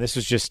 again, this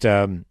was just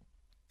an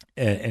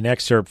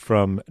excerpt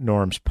from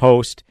Norm's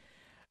post,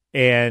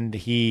 and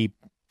he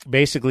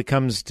basically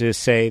comes to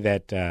say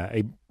that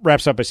he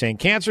wraps up by saying,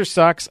 cancer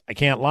sucks. I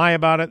can't lie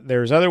about it.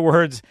 There's other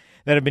words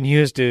that have been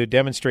used to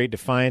demonstrate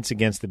defiance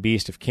against the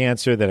beast of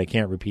cancer that I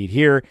can't repeat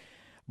here,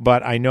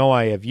 but I know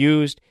I have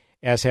used,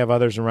 as have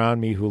others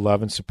around me who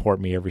love and support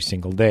me every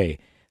single day.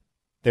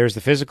 There's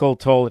the physical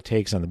toll it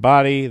takes on the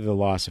body, the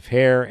loss of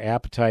hair,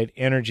 appetite,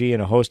 energy,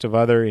 and a host of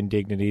other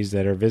indignities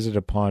that are visited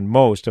upon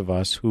most of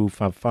us who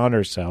have found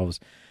ourselves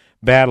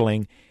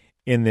battling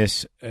in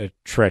this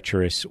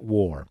treacherous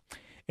war.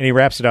 And he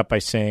wraps it up by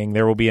saying,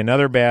 there will be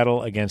another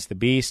battle against the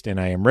beast, and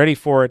I am ready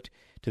for it.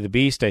 To the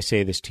beast, I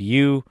say this to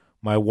you,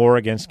 my war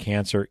against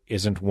cancer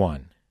isn't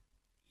won.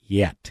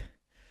 Yet.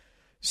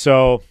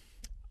 So,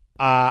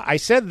 I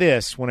said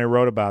this when I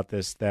wrote about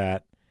this,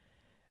 that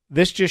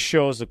this just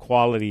shows the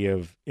quality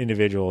of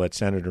individual that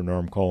Senator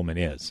Norm Coleman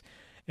is.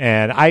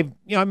 And I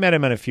met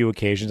him on a few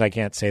occasions. I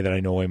can't say that I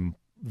know him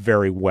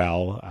very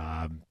well,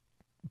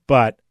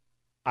 but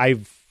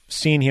I've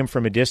seen him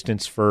from a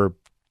distance for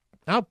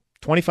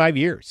 25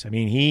 years. I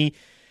mean, he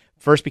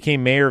first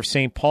became mayor of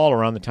St. Paul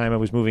around the time I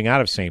was moving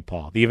out of St.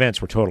 Paul. The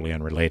events were totally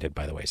unrelated,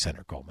 by the way,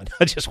 Senator Coleman.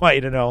 I just want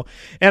you to know.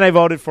 And I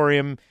voted for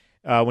him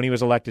when he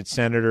was elected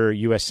senator,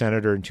 U.S.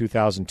 Senator in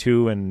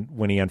 2002, and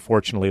when he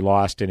unfortunately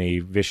lost in a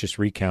vicious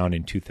recount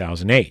in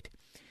 2008.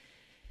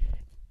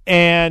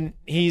 And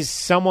he's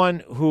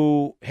someone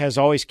who has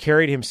always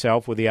carried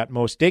himself with the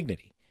utmost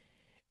dignity.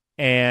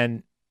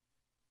 And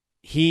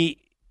he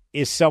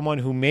is someone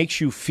who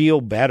makes you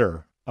feel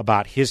better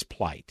about his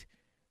plight,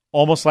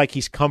 almost like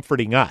he's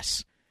comforting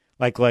us.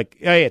 Like,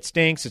 hey, it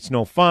stinks, it's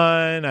no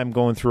fun, I'm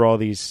going through all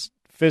these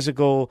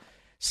physical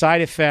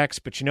side effects,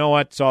 but you know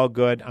what? It's all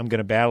good. I'm going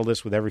to battle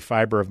this with every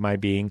fiber of my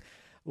being.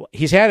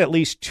 He's had at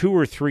least 2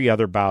 or 3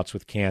 other bouts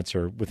with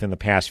cancer within the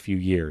past few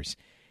years,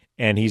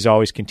 and he's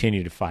always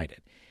continued to fight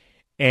it.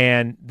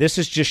 And this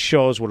just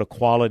shows what a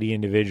quality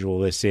individual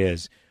this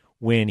is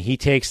when he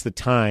takes the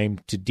time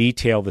to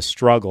detail the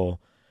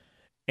struggle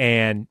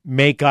and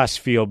make us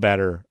feel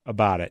better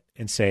about it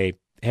and say,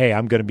 hey,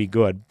 I'm going to be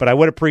good, but I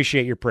would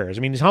appreciate your prayers.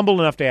 I mean, he's humble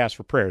enough to ask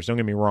for prayers, don't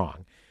get me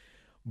wrong.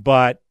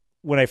 But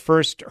when I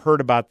first heard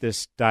about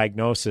this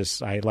diagnosis,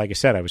 like I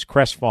said, I was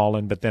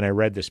crestfallen, but then I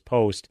read this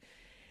post,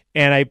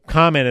 and I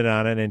commented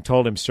on it and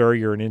told him, sir,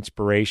 you're an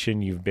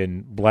inspiration. You've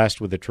been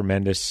blessed with a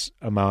tremendous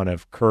amount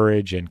of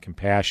courage and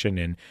compassion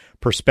and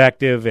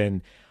perspective,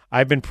 and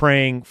I've been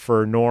praying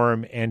for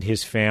Norm and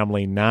his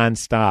family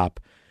nonstop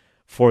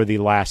for the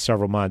last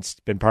several months. It's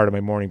been part of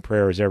my morning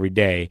prayers every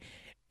day,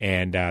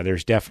 and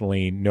there's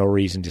definitely no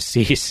reason to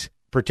cease,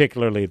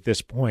 particularly at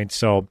this point.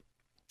 So,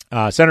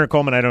 Senator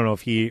Coleman, I don't know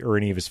if he or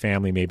any of his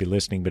family may be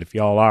listening, but if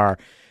y'all are,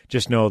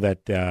 just know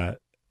that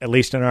at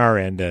least on our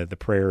end, the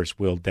prayers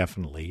will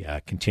definitely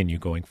continue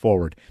going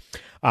forward.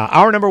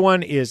 Hour number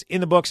 1 is in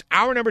the books.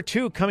 Hour number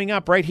 2 coming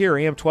up right here,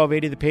 AM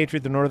 1280, The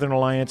Patriot, the Northern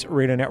Alliance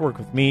Radio Network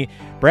with me,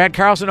 Brad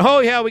Carlson. Oh,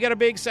 yeah, we got a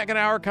big second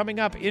hour coming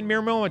up in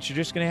mere moments. You're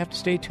just going to have to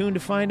stay tuned to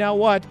find out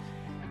what.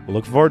 We'll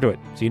look forward to it.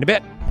 See you in a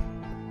bit.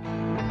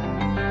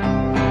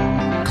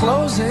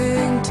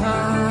 Closing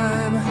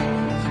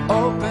time.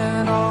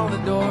 Open all the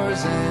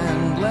doors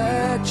and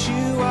let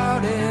you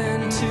out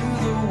into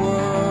the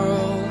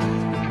world.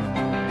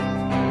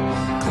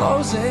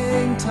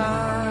 Closing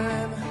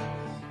time.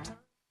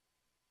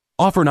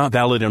 Offer not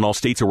valid in all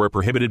states or where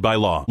prohibited by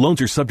law.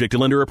 Loans are subject to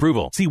lender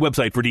approval. See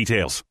website for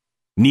details.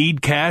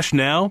 Need cash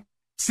now?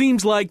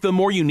 Seems like the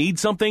more you need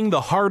something, the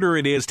harder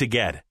it is to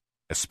get,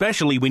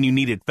 especially when you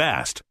need it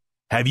fast.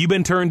 Have you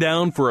been turned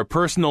down for a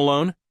personal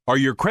loan? Are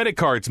your credit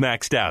cards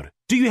maxed out?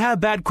 Do you have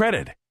bad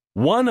credit?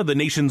 One of the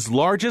nation's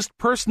largest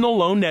personal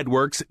loan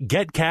networks,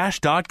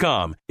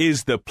 GetCash.com,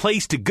 is the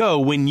place to go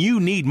when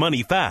you need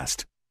money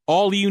fast.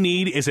 All you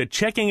need is a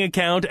checking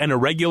account and a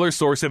regular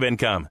source of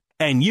income,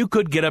 and you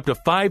could get up to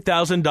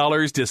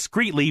 $5,000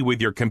 discreetly with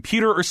your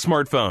computer or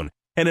smartphone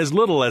in as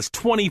little as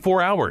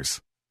 24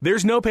 hours.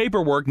 There's no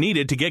paperwork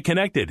needed to get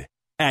connected.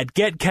 At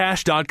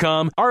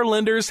GetCash.com, our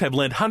lenders have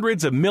lent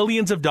hundreds of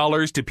millions of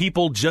dollars to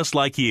people just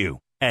like you.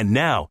 And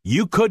now,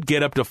 you could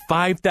get up to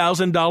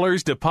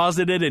 $5,000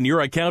 deposited in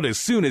your account as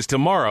soon as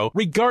tomorrow,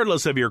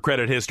 regardless of your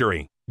credit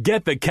history.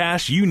 Get the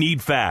cash you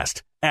need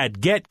fast at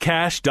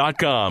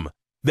GetCash.com.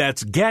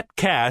 That's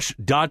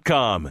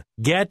GetCash.com.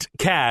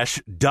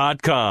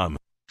 GetCash.com.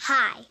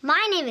 Hi,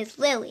 my name is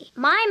Lily.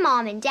 My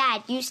mom and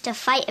dad used to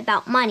fight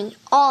about money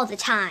all the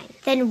time.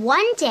 Then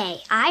one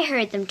day, I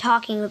heard them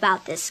talking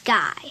about this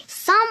guy,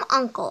 some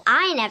uncle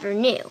I never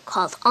knew,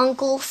 called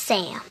Uncle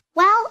Sam.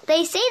 Well,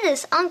 they say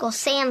this Uncle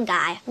Sam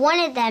guy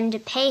wanted them to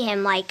pay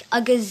him like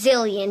 $1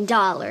 gazillion,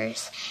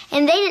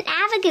 and they didn't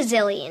have $1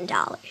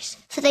 gazillion.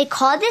 So they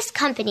called this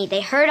company they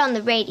heard on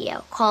the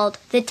radio called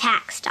the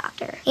Tax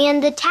Doctor.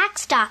 And the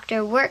Tax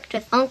Doctor worked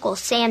with Uncle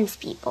Sam's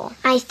people.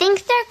 I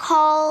think they're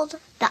called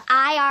the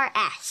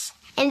IRS.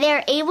 And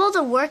they're able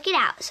to work it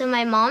out so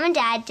my mom and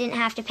dad didn't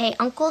have to pay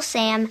Uncle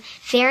Sam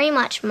very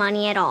much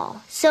money at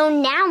all. So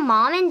now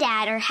mom and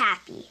dad are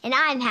happy, and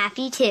I'm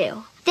happy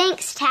too.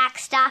 Thanks,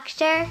 Tax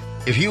Doctor.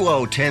 If you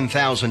owe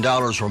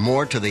 $10,000 or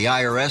more to the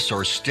IRS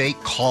or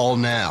state, call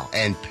now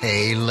and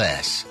pay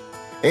less.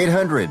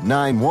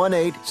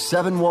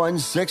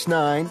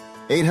 800-918-7169.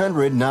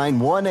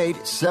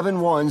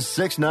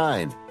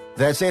 800-918-7169.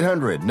 That's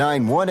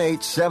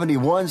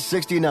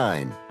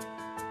 800-918-7169.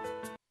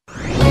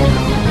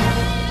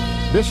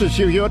 This is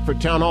Hugh Hewitt for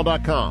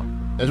townhall.com.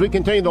 As we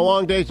continue the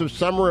long days of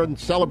summer and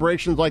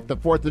celebrations like the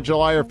 4th of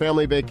July or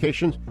family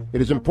vacations, it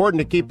is important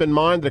to keep in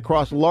mind that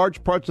across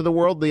large parts of the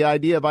world, the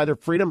idea of either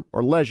freedom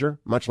or leisure,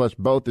 much less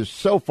both, is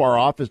so far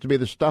off as to be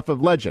the stuff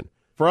of legend.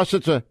 For us,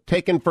 it's a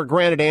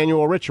taken-for-granted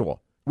annual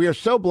ritual. We are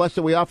so blessed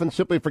that we often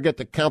simply forget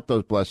to count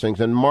those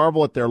blessings and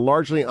marvel at their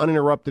largely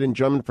uninterrupted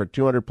enjoyment for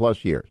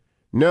 200-plus years.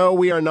 No,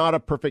 we are not a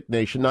perfect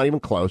nation, not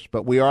even close,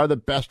 but we are the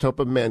best hope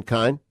of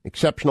mankind,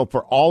 exceptional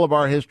for all of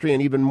our history,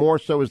 and even more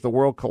so as the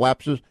world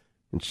collapses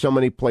in so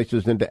many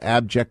places into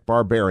abject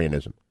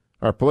barbarianism.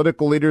 Our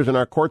political leaders and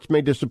our courts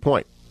may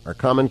disappoint. Our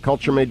common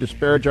culture may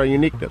disparage our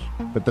uniqueness,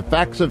 but the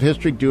facts of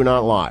history do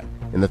not lie.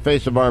 In the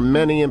face of our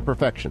many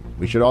imperfections,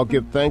 we should all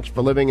give thanks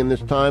for living in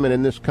this time and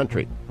in this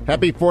country.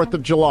 Happy 4th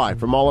of July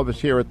from all of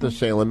us here at the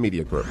Salem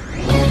Media Group.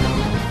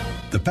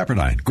 The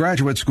Pepperdine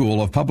Graduate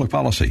School of Public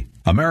Policy,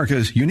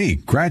 America's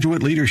unique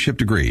graduate leadership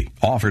degree,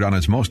 offered on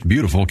its most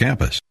beautiful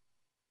campus.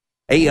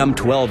 AM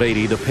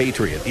 1280, The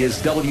Patriot, is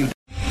W.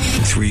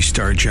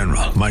 3-star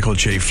General Michael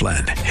J.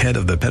 Flynn, head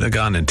of the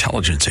Pentagon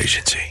Intelligence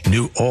Agency,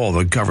 knew all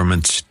the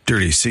government's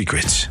dirty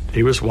secrets.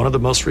 He was one of the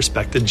most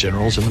respected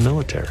generals in the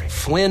military.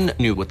 Flynn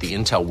knew what the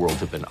intel world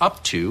had been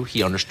up to.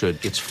 He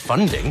understood its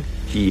funding.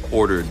 He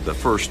ordered the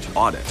first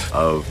audit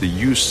of the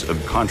use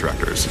of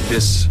contractors.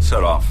 This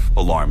set off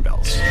alarm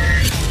bells.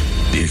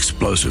 The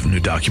explosive new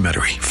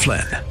documentary,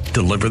 Flynn,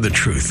 Deliver the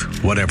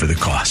Truth, Whatever the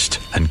Cost,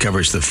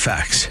 uncovers the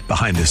facts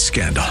behind this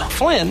scandal.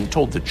 Flynn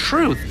told the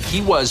truth.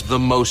 He was the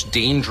most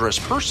dangerous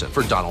person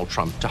for Donald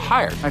Trump to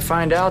hire. I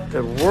find out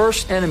the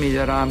worst enemy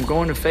that I'm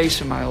going to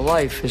face in my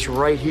life is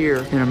right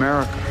here in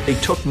America. They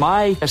took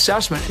my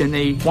assessment and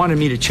they wanted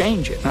me to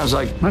change it. And I was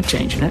like, I'm not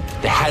changing it.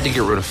 They had to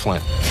get rid of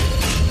Flynn.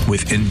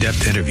 With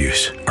in-depth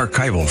interviews,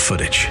 archival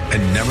footage,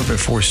 and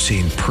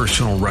never-before-seen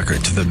personal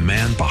records of the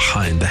man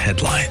behind the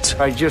headlines.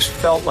 I just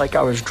felt like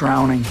I was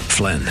drowning.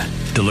 Flynn,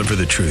 Deliver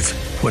the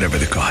Truth, Whatever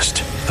the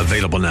Cost.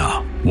 Available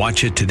now.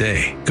 Watch it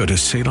today. Go to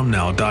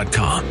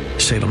salemnow.com.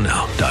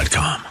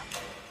 salemnow.com.